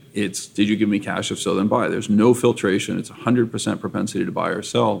buy. It's, did you give me cash? If so, then buy. There's no filtration. It's 100% propensity to buy or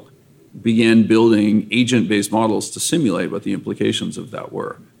sell. Began building agent-based models to simulate what the implications of that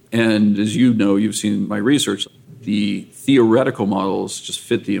were. And as you know, you've seen my research, the theoretical models just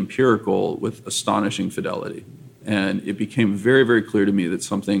fit the empirical with astonishing fidelity. And it became very, very clear to me that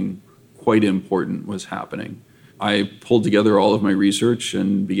something quite important was happening. I pulled together all of my research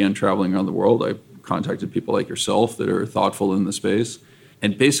and began traveling around the world. I contacted people like yourself that are thoughtful in the space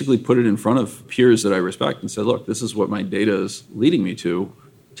and basically put it in front of peers that I respect and said, look, this is what my data is leading me to.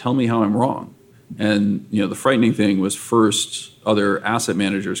 Tell me how I'm wrong. And the frightening thing was first, other asset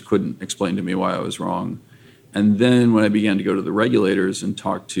managers couldn't explain to me why I was wrong. And then when I began to go to the regulators and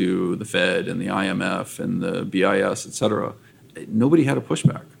talk to the Fed and the IMF and the BIS, et cetera, nobody had a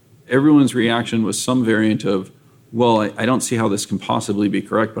pushback. Everyone's reaction was some variant of, well, I don't see how this can possibly be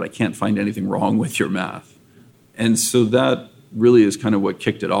correct, but I can't find anything wrong with your math. And so that really is kind of what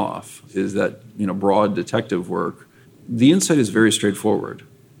kicked it off, is that broad detective work. The insight is very straightforward.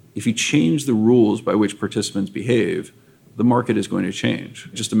 If you change the rules by which participants behave, the market is going to change.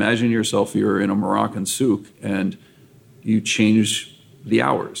 Just imagine yourself, you're in a Moroccan souk and you change the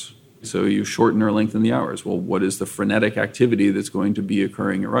hours. So you shorten or lengthen the hours. Well, what is the frenetic activity that's going to be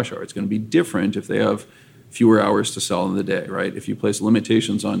occurring at rush hour? It's going to be different if they have fewer hours to sell in the day, right? If you place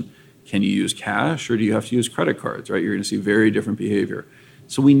limitations on can you use cash or do you have to use credit cards, right? You're going to see very different behavior.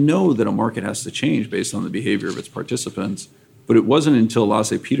 So we know that a market has to change based on the behavior of its participants. But it wasn't until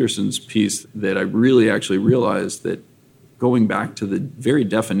Lasse Peterson's piece that I really actually realized that going back to the very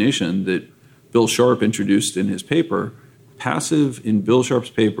definition that Bill Sharp introduced in his paper, passive in Bill Sharp's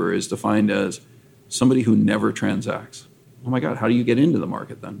paper is defined as somebody who never transacts. Oh my God, how do you get into the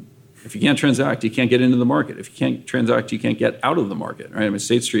market then? If you can't transact, you can't get into the market. If you can't transact, you can't get out of the market, right? I mean,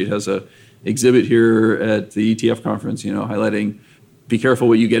 State Street has a exhibit here at the ETF conference, highlighting be careful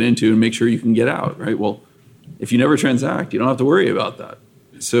what you get into and make sure you can get out, right? Well, if you never transact, you don't have to worry about that.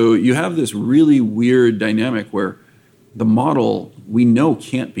 So you have this really weird dynamic where the model we know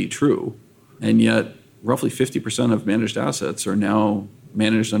can't be true, and yet roughly 50% of managed assets are now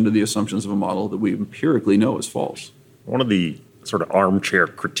managed under the assumptions of a model that we empirically know is false. One of the sort of armchair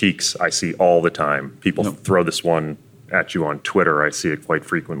critiques I see all the time, people throw this one at you on Twitter, I see it quite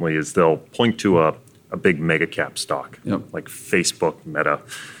frequently, is they'll point to a big mega cap stock, like Facebook, Meta,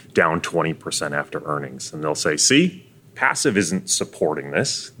 down 20% after earnings. And they'll say, see, passive isn't supporting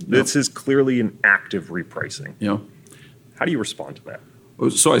this. This is clearly an active repricing. How do you respond to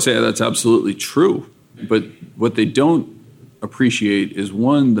that? So I say that's absolutely true. But what they don't appreciate is,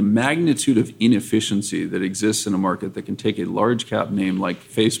 one, the magnitude of inefficiency that exists in a market that can take a large cap name like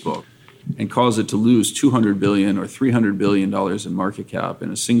Facebook and cause it to lose $200 billion or $300 billion in market cap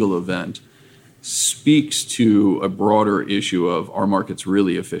in a single event, speaks to a broader issue of, are markets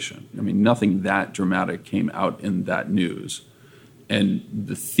really efficient? I mean, nothing that dramatic came out in that news. And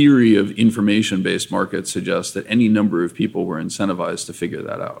the theory of information-based markets suggests that any number of people were incentivized to figure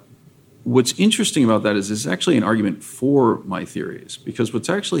that out. What's interesting about that is it's actually an argument for my theories, because what's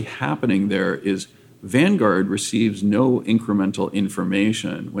actually happening there is Vanguard receives no incremental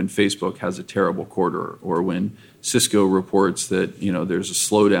information when Facebook has a terrible quarter or when Cisco reports that there's a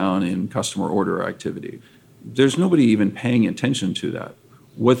slowdown in customer order activity. There's nobody even paying attention to that.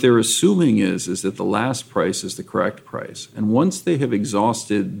 What they're assuming is that the last price is the correct price. And once they have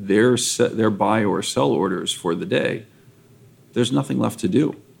exhausted their buy or sell orders for the day, there's nothing left to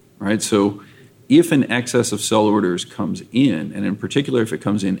do, right? So if an excess of sell orders comes in, and in particular if it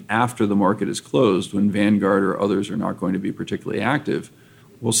comes in after the market is closed, when Vanguard or others are not going to be particularly active,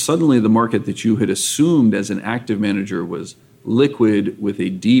 well, suddenly the market that you had assumed as an active manager was liquid with a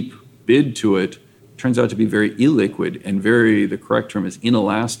deep bid to it turns out to be very illiquid and the correct term is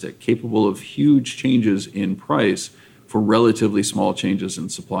inelastic, capable of huge changes in price for relatively small changes in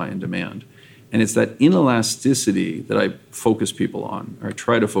supply and demand. And it's that inelasticity that I focus people on, or I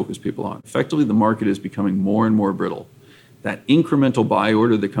try to focus people on. Effectively, the market is becoming more and more brittle. That incremental buy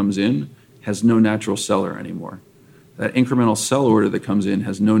order that comes in has no natural seller anymore. That incremental sell order that comes in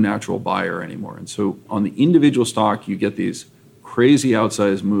has no natural buyer anymore. And so on the individual stock, you get these crazy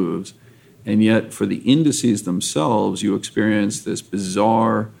outsized moves. And yet for the indices themselves, you experience this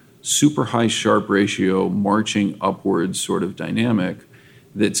bizarre, super high Sharpe ratio, marching upwards sort of dynamic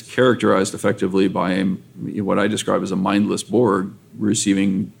that's characterized effectively by what I describe as a mindless Borg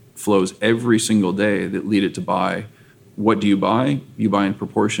receiving flows every single day that lead it to buy. What do you buy? You buy in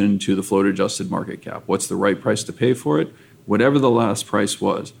proportion to the float-adjusted market cap. What's the right price to pay for it? Whatever the last price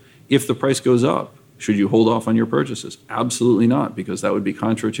was. If the price goes up, should you hold off on your purchases? Absolutely not, because that would be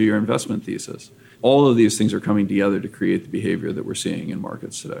contrary to your investment thesis. All of these things are coming together to create the behavior that we're seeing in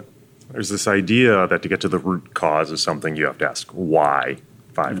markets today. There's this idea that to get to the root cause of something, you have to ask why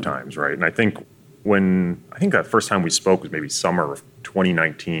 5 times, right? And I think that first time we spoke was maybe summer of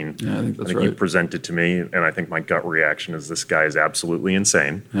 2019. Yeah, I think that's right. You presented to me, and I think my gut reaction is this guy is absolutely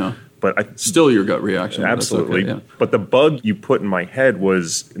insane. Yeah. But still your gut reaction. Absolutely. Okay, yeah. But the bug you put in my head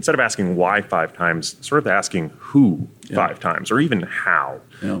was, instead of asking why 5 times, sort of asking who 5 times, or even how.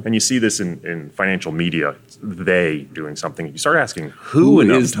 Yeah. And you see this in financial media, they doing something. You start asking who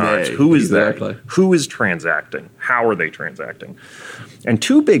enough times. They? Who is exactly. they? Who is transacting? How are they transacting? And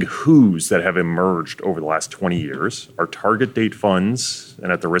 2 big who's that have emerged over the last 20 years are target date funds,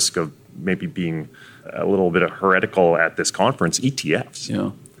 and at the risk of maybe being a little bit heretical at this conference, ETFs.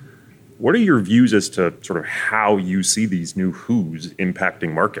 Yeah. What are your views as to sort of how you see these new who's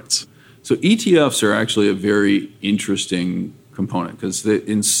impacting markets? So ETFs are actually a very interesting component because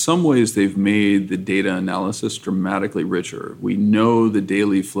in some ways they've made the data analysis dramatically richer. We know the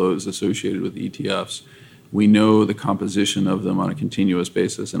daily flows associated with ETFs. We know the composition of them on a continuous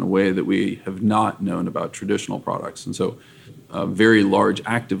basis in a way that we have not known about traditional products. And so a very large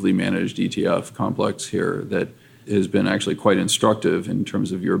actively managed ETF complex here that has been actually quite instructive in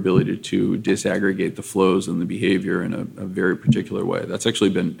terms of your ability to disaggregate the flows and the behavior in a very particular way. That's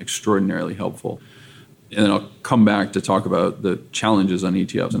actually been extraordinarily helpful. And then I'll come back to talk about the challenges on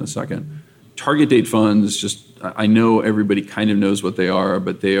ETFs in a second. Target date funds, I know everybody kind of knows what they are,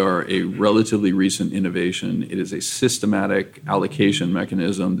 but they are a relatively recent innovation. It is a systematic allocation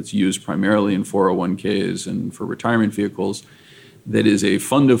mechanism that's used primarily in 401ks and for retirement vehicles. That is a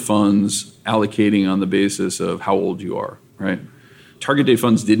fund of funds allocating on the basis of how old you are, right? Target date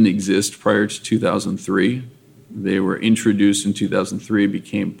funds didn't exist prior to 2003. They were introduced in 2003,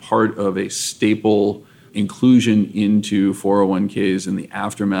 became part of a staple inclusion into 401ks in the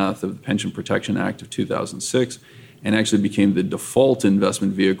aftermath of the Pension Protection Act of 2006, and actually became the default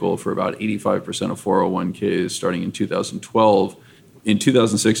investment vehicle for about 85% of 401ks starting in 2012. In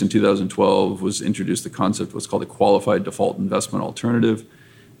 2006 and 2012 was introduced the concept of what's called a qualified default investment alternative.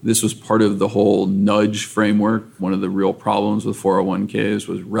 This was part of the whole nudge framework. One of the real problems with 401ks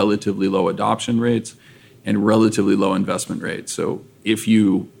was relatively low adoption rates and relatively low investment rates. So if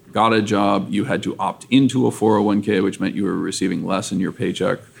you got a job, you had to opt into a 401k, which meant you were receiving less in your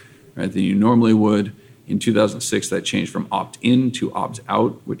paycheck, right, than you normally would. In 2006, that changed from opt-in to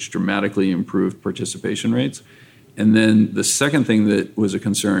opt-out, which dramatically improved participation rates. And then the second thing that was a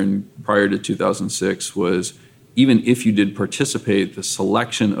concern prior to 2006 was even if you did participate, the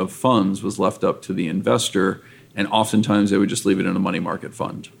selection of funds was left up to the investor, And oftentimes they would just leave it in a money market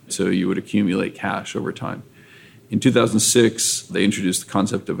fund. So you would accumulate cash over time. In 2006, they introduced the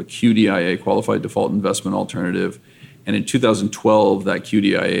concept of a QDIA, Qualified Default Investment Alternative. And in 2012, that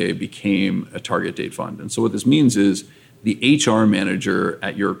QDIA became a target date fund. And so what this means is the HR manager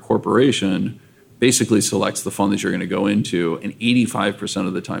at your corporation basically selects the fund that you're going to go into, and 85%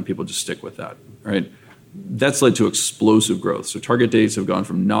 of the time people just stick with that, right? That's led to explosive growth. So target dates have gone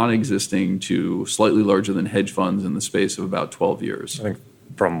from non-existing to slightly larger than hedge funds in the space of about 12 years. I think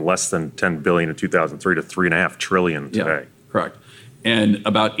from less than 10 billion in 2003 to 3.5 trillion today. Yeah, correct. And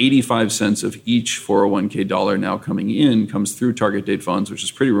about 85 cents of each 401k dollar now coming in comes through target date funds, which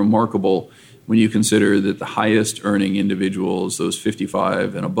is pretty remarkable when you consider that the highest earning individuals, those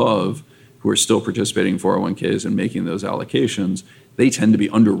 55 and above, who are still participating in 401ks and making those allocations, they tend to be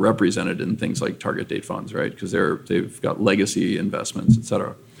underrepresented in things like target date funds, right? Because they've got legacy investments, et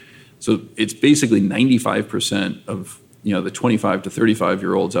cetera. So it's basically 95% of the 25 to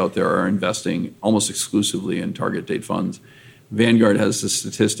 35-year-olds out there are investing almost exclusively in target date funds. Vanguard has the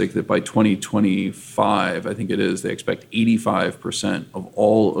statistic that by 2025, I think it is, they expect 85% of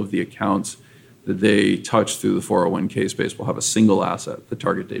all of the accounts that they touch through the 401k space will have a single asset, the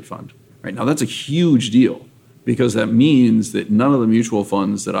target date fund. Right now, that's a huge deal because that means that none of the mutual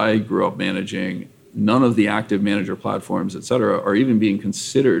funds that I grew up managing, none of the active manager platforms, et cetera, are even being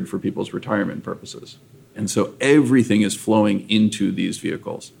considered for people's retirement purposes. And so everything is flowing into these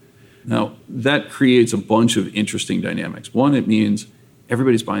vehicles. Now, that creates a bunch of interesting dynamics. One, it means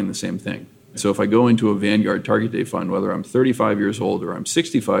everybody's buying the same thing. So if I go into a Vanguard target date fund, whether I'm 35 years old or I'm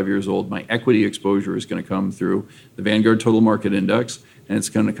 65 years old, my equity exposure is going to come through the Vanguard Total Market Index, and it's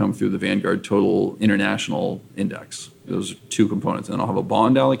going to come through the Vanguard Total International Index. Those are two components. And I'll have a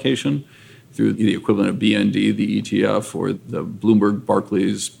bond allocation through the equivalent of BND, the ETF, or the Bloomberg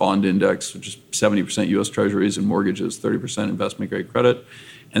Barclays Bond Index, which is 70% U.S. Treasuries and mortgages, 30% investment-grade credit,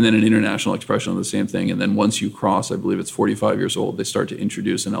 and then an international expression of the same thing. And then once you cross, I believe it's 45 years old, they start to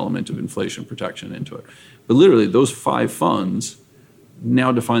introduce an element of inflation protection into it. But literally, those 5 funds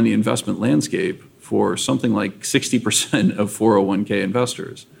now define the investment landscape for something like 60% of 401k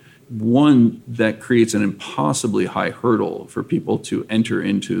investors. One, that creates an impossibly high hurdle for people to enter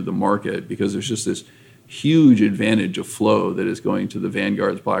into the market because there's just this huge advantage of flow that is going to the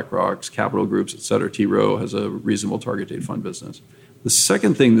Vanguards, BlackRocks, Capital Groups, et cetera. T. Rowe has a reasonable target date fund business. The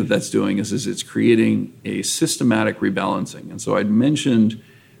second thing that that's doing is it's creating a systematic rebalancing. And so I'd mentioned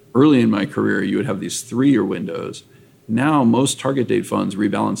early in my career, you would have these 3-year windows. Now, most target date funds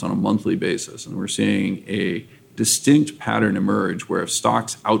rebalance on a monthly basis. And we're seeing a distinct pattern emerge where if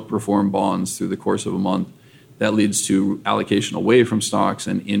stocks outperform bonds through the course of a month, that leads to allocation away from stocks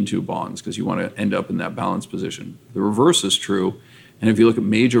and into bonds because you want to end up in that balanced position. The reverse is true. And if you look at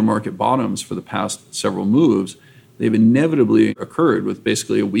major market bottoms for the past several moves, they've inevitably occurred with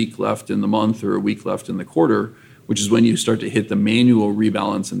basically a week left in the month or a week left in the quarter, which is when you start to hit the manual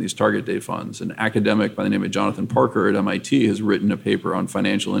rebalance in these target date funds. An academic by the name of Jonathan Parker at MIT has written a paper on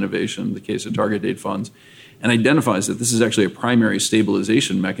financial innovation, the case of target date funds, and identifies that this is actually a primary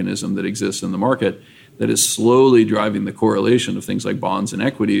stabilization mechanism that exists in the market that is slowly driving the correlation of things like bonds and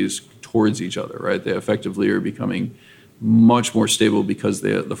equities towards each other, right? They effectively are becoming much more stable because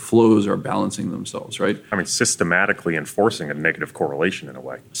the flows are balancing themselves, right? I mean, systematically enforcing a negative correlation in a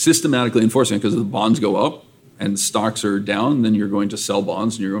way. Systematically enforcing it because if the bonds go up and stocks are down, then you're going to sell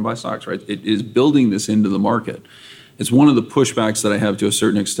bonds and you're going to buy stocks, right? It is building this into the market. It's one of the pushbacks that I have to a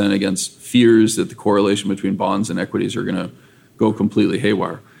certain extent against fears that the correlation between bonds and equities are going to go completely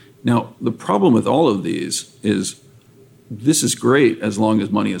haywire. Now, the problem with all of these is this is great as long as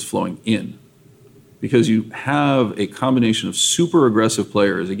money is flowing in. Because you have a combination of super aggressive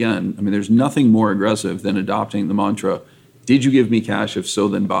players. Again, I mean, there's nothing more aggressive than adopting the mantra, did you give me cash? If so,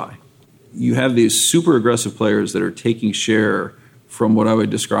 then buy. You have these super aggressive players that are taking share from what I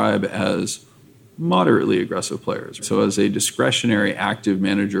would describe as moderately aggressive players. So as a discretionary active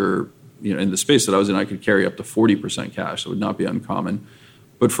manager, in the space that I was in, I could carry up to 40% cash. That would not be uncommon.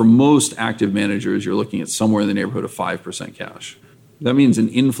 But for most active managers, you're looking at somewhere in the neighborhood of 5% cash. That means an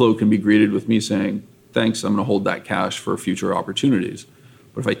inflow can be greeted with me saying, thanks, I'm going to hold that cash for future opportunities.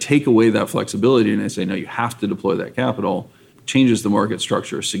 But if I take away that flexibility and I say, no, you have to deploy that capital, changes the market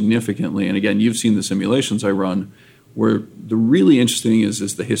structure significantly. And again, you've seen the simulations I run where the really interesting thing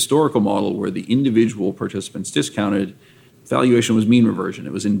is the historical model where the individual participants discounted, valuation was mean reversion.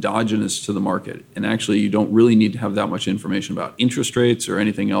 It was endogenous to the market. And actually, you don't really need to have that much information about interest rates or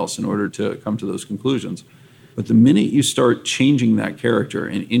anything else in order to come to those conclusions. But the minute you start changing that character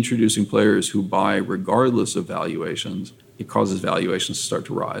and introducing players who buy regardless of valuations, it causes valuations to start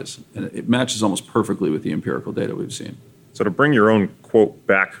to rise. And it matches almost perfectly with the empirical data we've seen. So to bring your own quote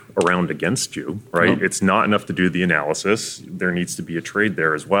back around against you, right? Yep. It's not enough to do the analysis. There needs to be a trade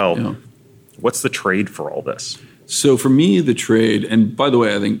there as well. Yeah. What's the trade for all this? So for me, the trade, and by the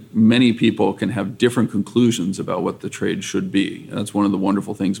way, I think many people can have different conclusions about what the trade should be. And that's one of the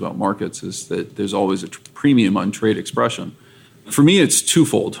wonderful things about markets is that there's always a premium on trade expression. For me, it's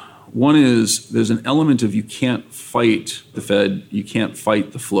twofold. One is there's an element of you can't fight the Fed, you can't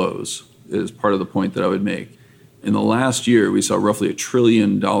fight the flows, is part of the point that I would make. In the last year, we saw roughly $1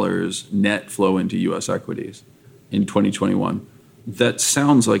 trillion net flow into U.S. equities in 2021. That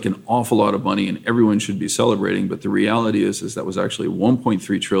sounds like an awful lot of money and everyone should be celebrating, but the reality is that was actually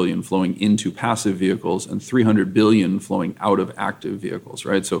 $1.3 trillion flowing into passive vehicles and $300 billion flowing out of active vehicles,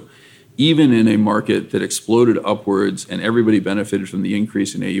 right? So even in a market that exploded upwards and everybody benefited from the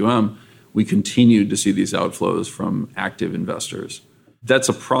increase in AUM, we continued to see these outflows from active investors. That's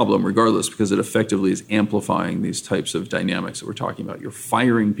a problem regardless because it effectively is amplifying these types of dynamics that we're talking about. You're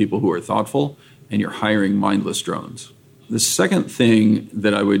firing people who are thoughtful and you're hiring mindless drones. The second thing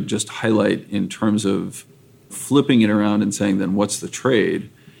that I would just highlight in terms of flipping it around and saying then what's the trade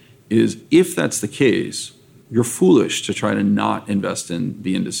is if that's the case, you're foolish to try to not invest in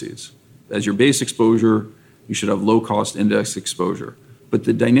the indices. As your base exposure, you should have low-cost index exposure. But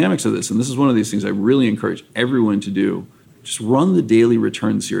the dynamics of this, and this is one of these things I really encourage everyone to do, just run the daily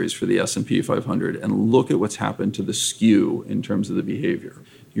return series for the S&P 500 and look at what's happened to the skew in terms of the behavior.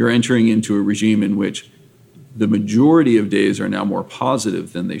 You're entering into a regime in which the majority of days are now more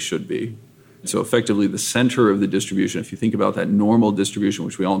positive than they should be. So effectively, the center of the distribution, if you think about that normal distribution,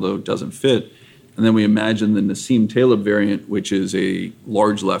 which we all know doesn't fit, and then we imagine the Nassim-Taleb variant, which is a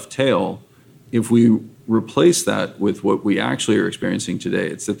large left tail, if we replace that with what we actually are experiencing today,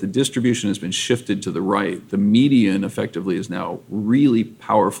 it's that the distribution has been shifted to the right. The median effectively is now really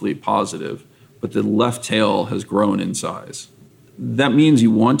powerfully positive, but the left tail has grown in size. That means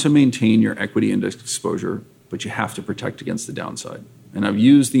you want to maintain your equity index exposure, but you have to protect against the downside. And I've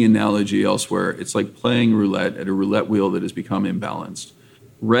used the analogy elsewhere. It's like playing roulette at a roulette wheel that has become imbalanced.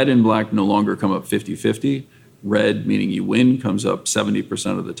 Red and black no longer come up 50-50. Red, meaning you win, comes up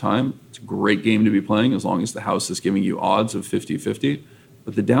 70% of the time. It's a great game to be playing as long as the house is giving you odds of 50-50.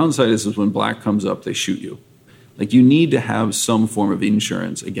 But the downside is when black comes up, they shoot you. Like you need to have some form of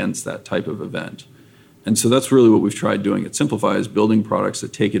insurance against that type of event. And so that's really what we've tried doing at Simplify is building products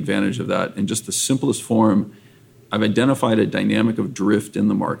that take advantage of that. In just the simplest form, I've identified a dynamic of drift in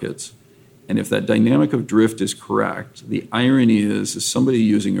the markets. And if that dynamic of drift is correct, the irony is somebody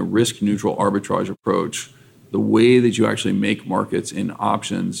using a risk-neutral arbitrage approach, the way that you actually make markets in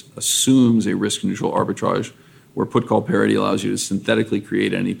options assumes a risk-neutral arbitrage where put-call parity allows you to synthetically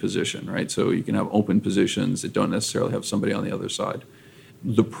create any position, right? So you can have open positions that don't necessarily have somebody on the other side.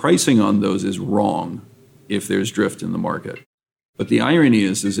 The pricing on those is wrong if there's drift in the market. But the irony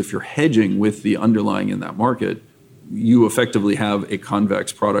is if you're hedging with the underlying in that market, you effectively have a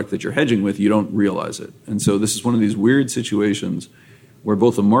convex product that you're hedging with, you don't realize it. And so this is one of these weird situations where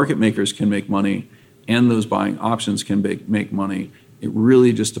both the market makers can make money and those buying options can make money. It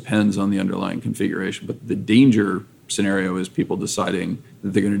really just depends on the underlying configuration. But the danger scenario is people deciding that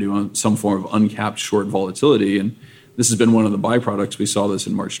they're going to do some form of uncapped short volatility. And this has been one of the byproducts. We saw this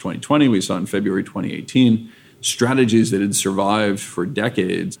in March 2020. We saw in February 2018. Strategies that had survived for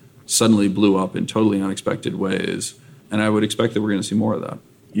decades suddenly blew up in totally unexpected ways. And I would expect that we're going to see more of that.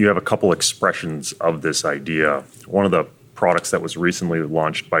 You have a couple expressions of this idea. One of the products that was recently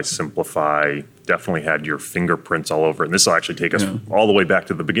launched by Simplify definitely had your fingerprints all over it. And this will actually take us all the way back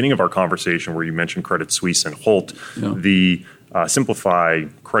to the beginning of our conversation where you mentioned Credit Suisse and Holt. The Simplify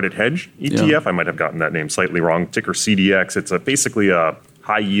Credit Hedge ETF, I might have gotten that name slightly wrong, ticker CDX. It's basically a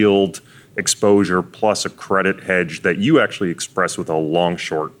high-yield exposure plus a credit hedge that you actually express with a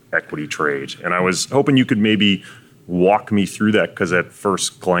long-short equity trade. And I was hoping you could maybe walk me through that because at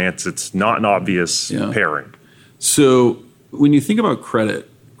first glance, it's not an obvious pairing. So when you think about credit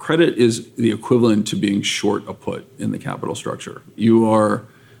is the equivalent to being short a put in the capital structure. You are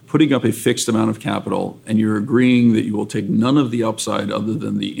putting up a fixed amount of capital and you're agreeing that you will take none of the upside other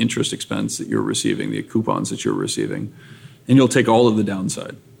than the interest expense that you're receiving, the coupons that you're receiving, and you'll take all of the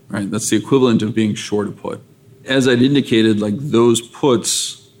downside, right? That's the equivalent of being short a put. As I'd indicated, like those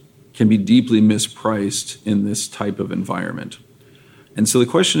puts can be deeply mispriced in this type of environment. And so the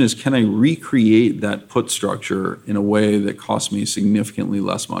question is, can I recreate that put structure in a way that costs me significantly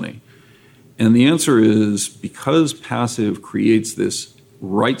less money? And the answer is because passive creates this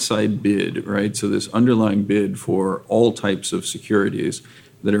right side bid, right? So this underlying bid for all types of securities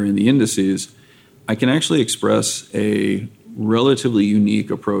that are in the indices, I can actually express a relatively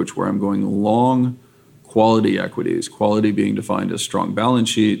unique approach where I'm going long quality equities, quality being defined as strong balance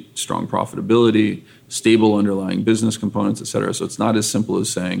sheet, strong profitability, stable underlying business components, et cetera. So it's not as simple as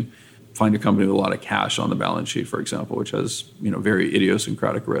saying, find a company with a lot of cash on the balance sheet, for example, which has very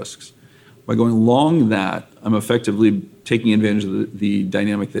idiosyncratic risks. By going long that, I'm effectively taking advantage of the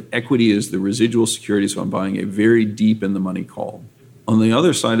dynamic that equity is the residual security, so I'm buying a very deep in the money call. On the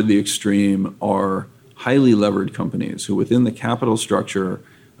other side of the extreme are highly levered companies who within the capital structure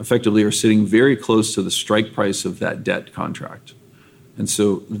effectively are sitting very close to the strike price of that debt contract. And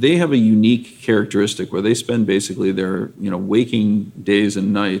so they have a unique characteristic where they spend basically their waking days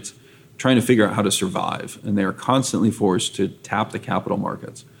and nights trying to figure out how to survive, and they are constantly forced to tap the capital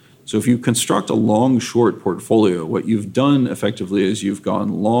markets. So if you construct a long-short portfolio, what you've done effectively is you've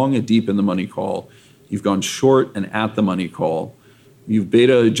gone long a deep in the money call, you've gone short and at the money call, you've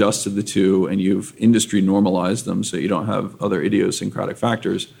beta adjusted the two, and you've industry normalized them so you don't have other idiosyncratic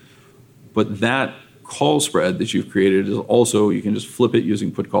factors. But that call spread that you've created is also, you can just flip it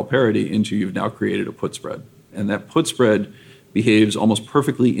using put-call parity into you've now created a put spread. And that put spread behaves almost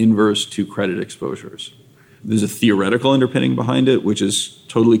perfectly inverse to credit exposures. There's a theoretical underpinning behind it, which is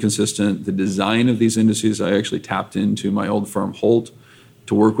totally consistent. The design of these indices, I actually tapped into my old firm Holt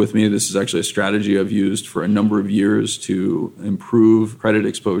to work with me. This is actually a strategy I've used for a number of years to improve credit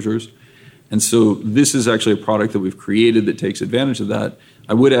exposures. And so this is actually a product that we've created that takes advantage of that.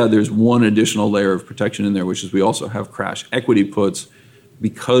 I would add there's one additional layer of protection in there, which is we also have crash equity puts,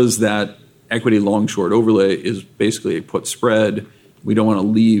 because that equity long-short overlay is basically a put spread. We don't want to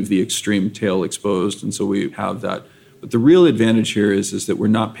leave the extreme tail exposed, and so we have that. But the real advantage here is that we're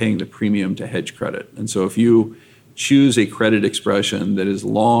not paying the premium to hedge credit. And so if you choose a credit expression that is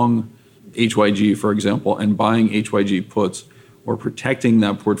long HYG, for example, and buying HYG puts or protecting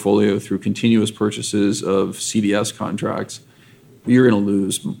that portfolio through continuous purchases of CDS contracts, you're going to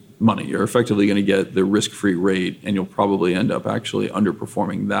lose money. You're effectively going to get the risk-free rate, and you'll probably end up actually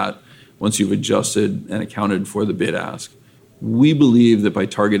underperforming that once you've adjusted and accounted for the bid-ask. We believe that by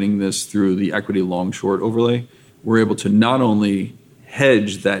targeting this through the equity long-short overlay, we're able to not only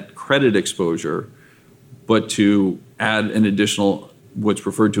hedge that credit exposure, but to add an additional, what's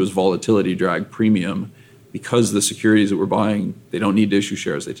referred to as volatility drag premium, because the securities that we're buying, they don't need to issue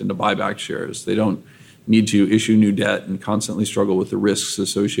shares. They tend to buy back shares. They don't need to issue new debt and constantly struggle with the risks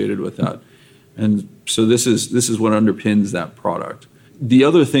associated with that. And so this is what underpins that product. The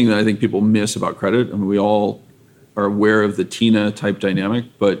other thing that I think people miss about credit, I mean, we all are aware of the TINA type dynamic,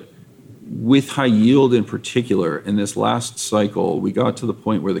 but with high yield in particular, in this last cycle, we got to the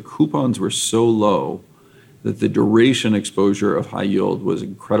point where the coupons were so low that the duration exposure of high yield was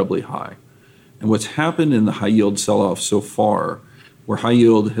incredibly high. And what's happened in the high yield sell-off so far, where high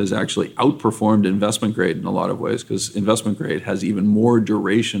yield has actually outperformed investment grade in a lot of ways, because investment grade has even more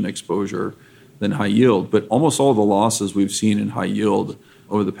duration exposure than high yield. But almost all the losses we've seen in high yield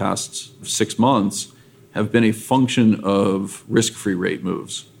over the past 6 months have been a function of risk-free rate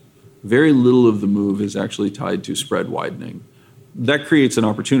moves. Very little of the move is actually tied to spread widening. That creates an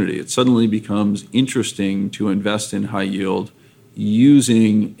opportunity. It suddenly becomes interesting to invest in high yield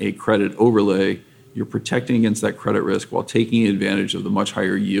using a credit overlay. You're protecting against that credit risk while taking advantage of the much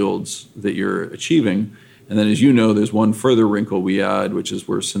higher yields that you're achieving. And then, as you know, there's one further wrinkle we add, which is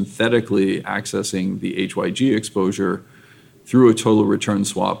we're synthetically accessing the HYG exposure through a total return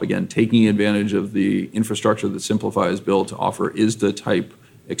swap, again, taking advantage of the infrastructure that Simplify has built to offer ISDA-type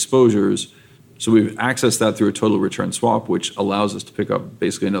exposures. So we've accessed that through a total return swap, which allows us to pick up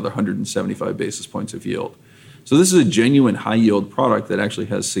basically another 175 basis points of yield. So this is a genuine high-yield product that actually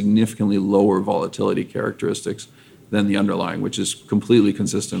has significantly lower volatility characteristics than the underlying, which is completely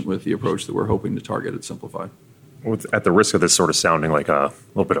consistent with the approach that we're hoping to target at Simplify. At the risk of this sort of sounding like a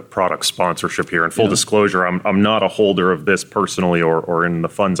little bit of product sponsorship here, and full disclosure, I'm not a holder of this personally or in the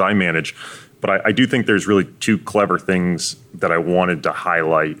funds I manage, but I do think there's really two clever things that I wanted to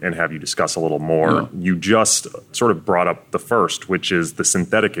highlight and have you discuss a little more. Yeah. You just sort of brought up the first, which is the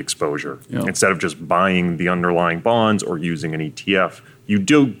synthetic exposure. Yeah. Instead of just buying the underlying bonds or using an ETF, you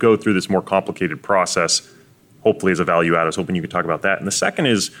do go through this more complicated process, hopefully as a value add. I was hoping you could talk about that. And the second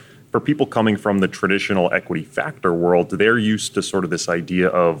is, for people coming from the traditional equity factor world, they're used to sort of this idea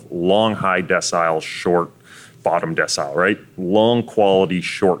of long high decile, short bottom decile, right? Long quality,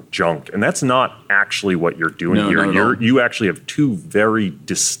 short junk. And that's not actually what you're doing here. You actually have two very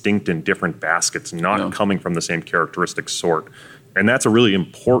distinct and different baskets, not coming from the same characteristic sort. And that's a really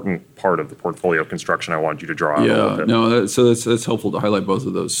important part of the portfolio construction I want you to draw out a little bit. No, so that's helpful to highlight both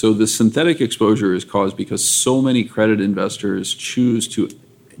of those. So the synthetic exposure is caused because so many credit investors choose to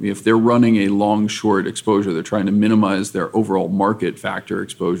If they're running a long short exposure, they're trying to minimize their overall market factor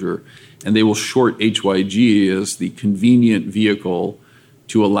exposure, and they will short HYG as the convenient vehicle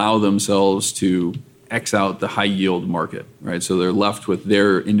to allow themselves to X out the high yield market, right? So they're left with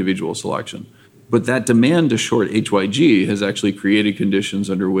their individual selection. But that demand to short HYG has actually created conditions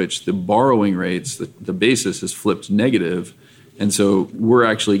under which the borrowing rates, the basis has flipped negative. And so we're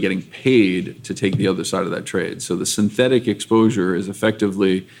actually getting paid to take the other side of that trade. So the synthetic exposure is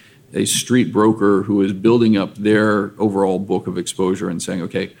effectively a street broker who is building up their overall book of exposure and saying,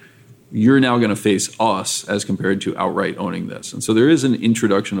 okay, you're now going to face us as compared to outright owning this. And so there is an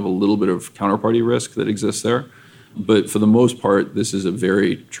introduction of a little bit of counterparty risk that exists there. But for the most part, this is a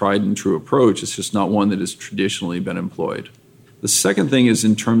very tried and true approach. It's just not one that has traditionally been employed. The second thing is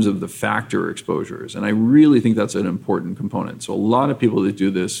in terms of the factor exposures. And I really think that's an important component. So a lot of people that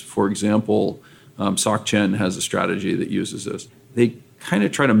do this, for example, Sok Chen has a strategy that uses this. They kind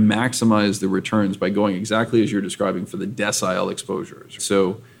of try to maximize the returns by going exactly as you're describing for the decile exposures.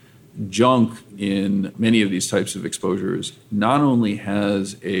 So junk in many of these types of exposures not only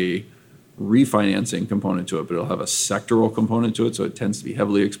has a refinancing component to it, but it'll have a sectoral component to it. So it tends to be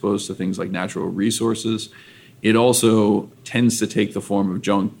heavily exposed to things like natural resources. It also tends to take the form of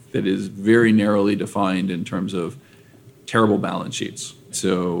junk that is very narrowly defined in terms of terrible balance sheets.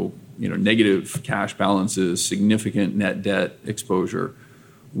 So, negative cash balances, significant net debt exposure.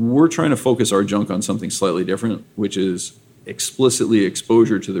 We're trying to focus our junk on something slightly different, which is explicitly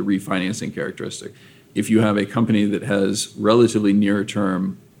exposure to the refinancing characteristic. If you have a company that has relatively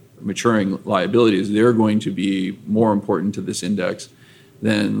near-term maturing liabilities, they're going to be more important to this index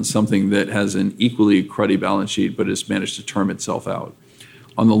than something that has an equally cruddy balance sheet but has managed to term itself out.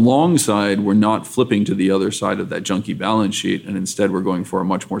 On the long side, we're not flipping to the other side of that junky balance sheet, and instead we're going for a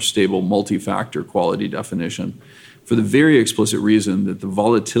much more stable multi-factor quality definition for the very explicit reason that the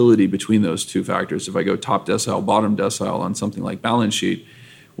volatility between those two factors, if I go top decile, bottom decile on something like balance sheet,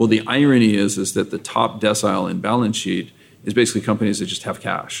 well, the irony is that the top decile in balance sheet is basically companies that just have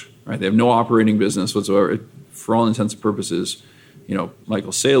cash, right? They have no operating business whatsoever. For all intents and purposes,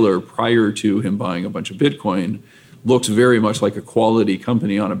 Michael Saylor, prior to him buying a bunch of Bitcoin, looks very much like a quality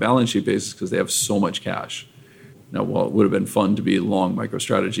company on a balance sheet basis because they have so much cash. Now, while it would have been fun to be long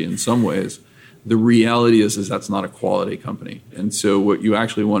MicroStrategy in some ways, the reality is that's not a quality company. And so what you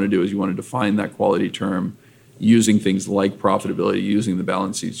actually want to do is you want to define that quality term using things like profitability, using the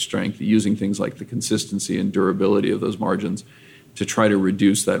balance sheet strength, using things like the consistency and durability of those margins to try to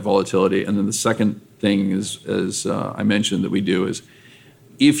reduce that volatility. And then the second thing is, as I mentioned, that we do is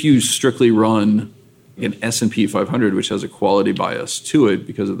if you strictly run an S&P 500, which has a quality bias to it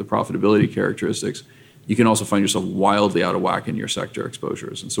because of the profitability characteristics, you can also find yourself wildly out of whack in your sector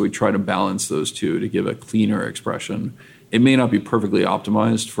exposures. And so we try to balance those two to give a cleaner expression. It may not be perfectly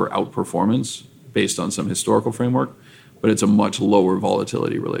optimized for outperformance based on some historical framework, but it's a much lower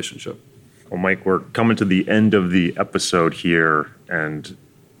volatility relationship. Well, Mike, we're coming to the end of the episode here, and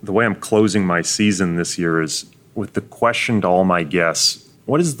the way I'm closing my season this year is with the question to all my guests: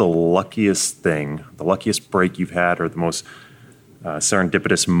 what is the luckiest thing, the luckiest break you've had, or the most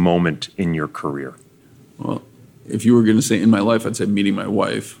serendipitous moment in your career? Well, if you were going to say in my life, I'd say meeting my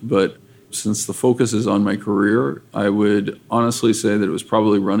wife. But since the focus is on my career, I would honestly say that it was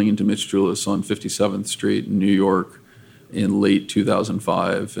probably running into Mitch Julis on 57th Street in New York in late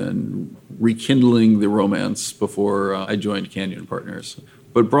 2005 and rekindling the romance before I joined Canyon Partners.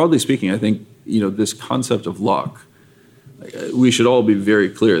 But broadly speaking, I think, this concept of luck, we should all be very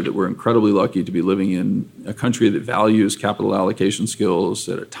clear that we're incredibly lucky to be living in a country that values capital allocation skills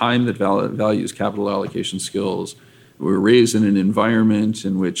at a time that values capital allocation skills. We were raised in an environment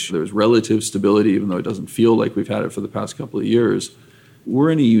in which there's relative stability, even though it doesn't feel like we've had it for the past couple of years.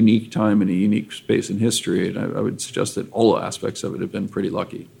 We're in a unique time and a unique space in history, and I would suggest that all aspects of it have been pretty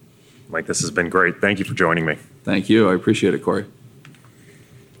lucky. Mike, this has been great. Thank you for joining me. Thank you. I appreciate it, Corey.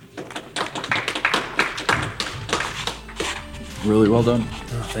 Really well done.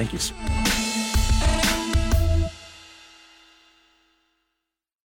 Oh, thank you.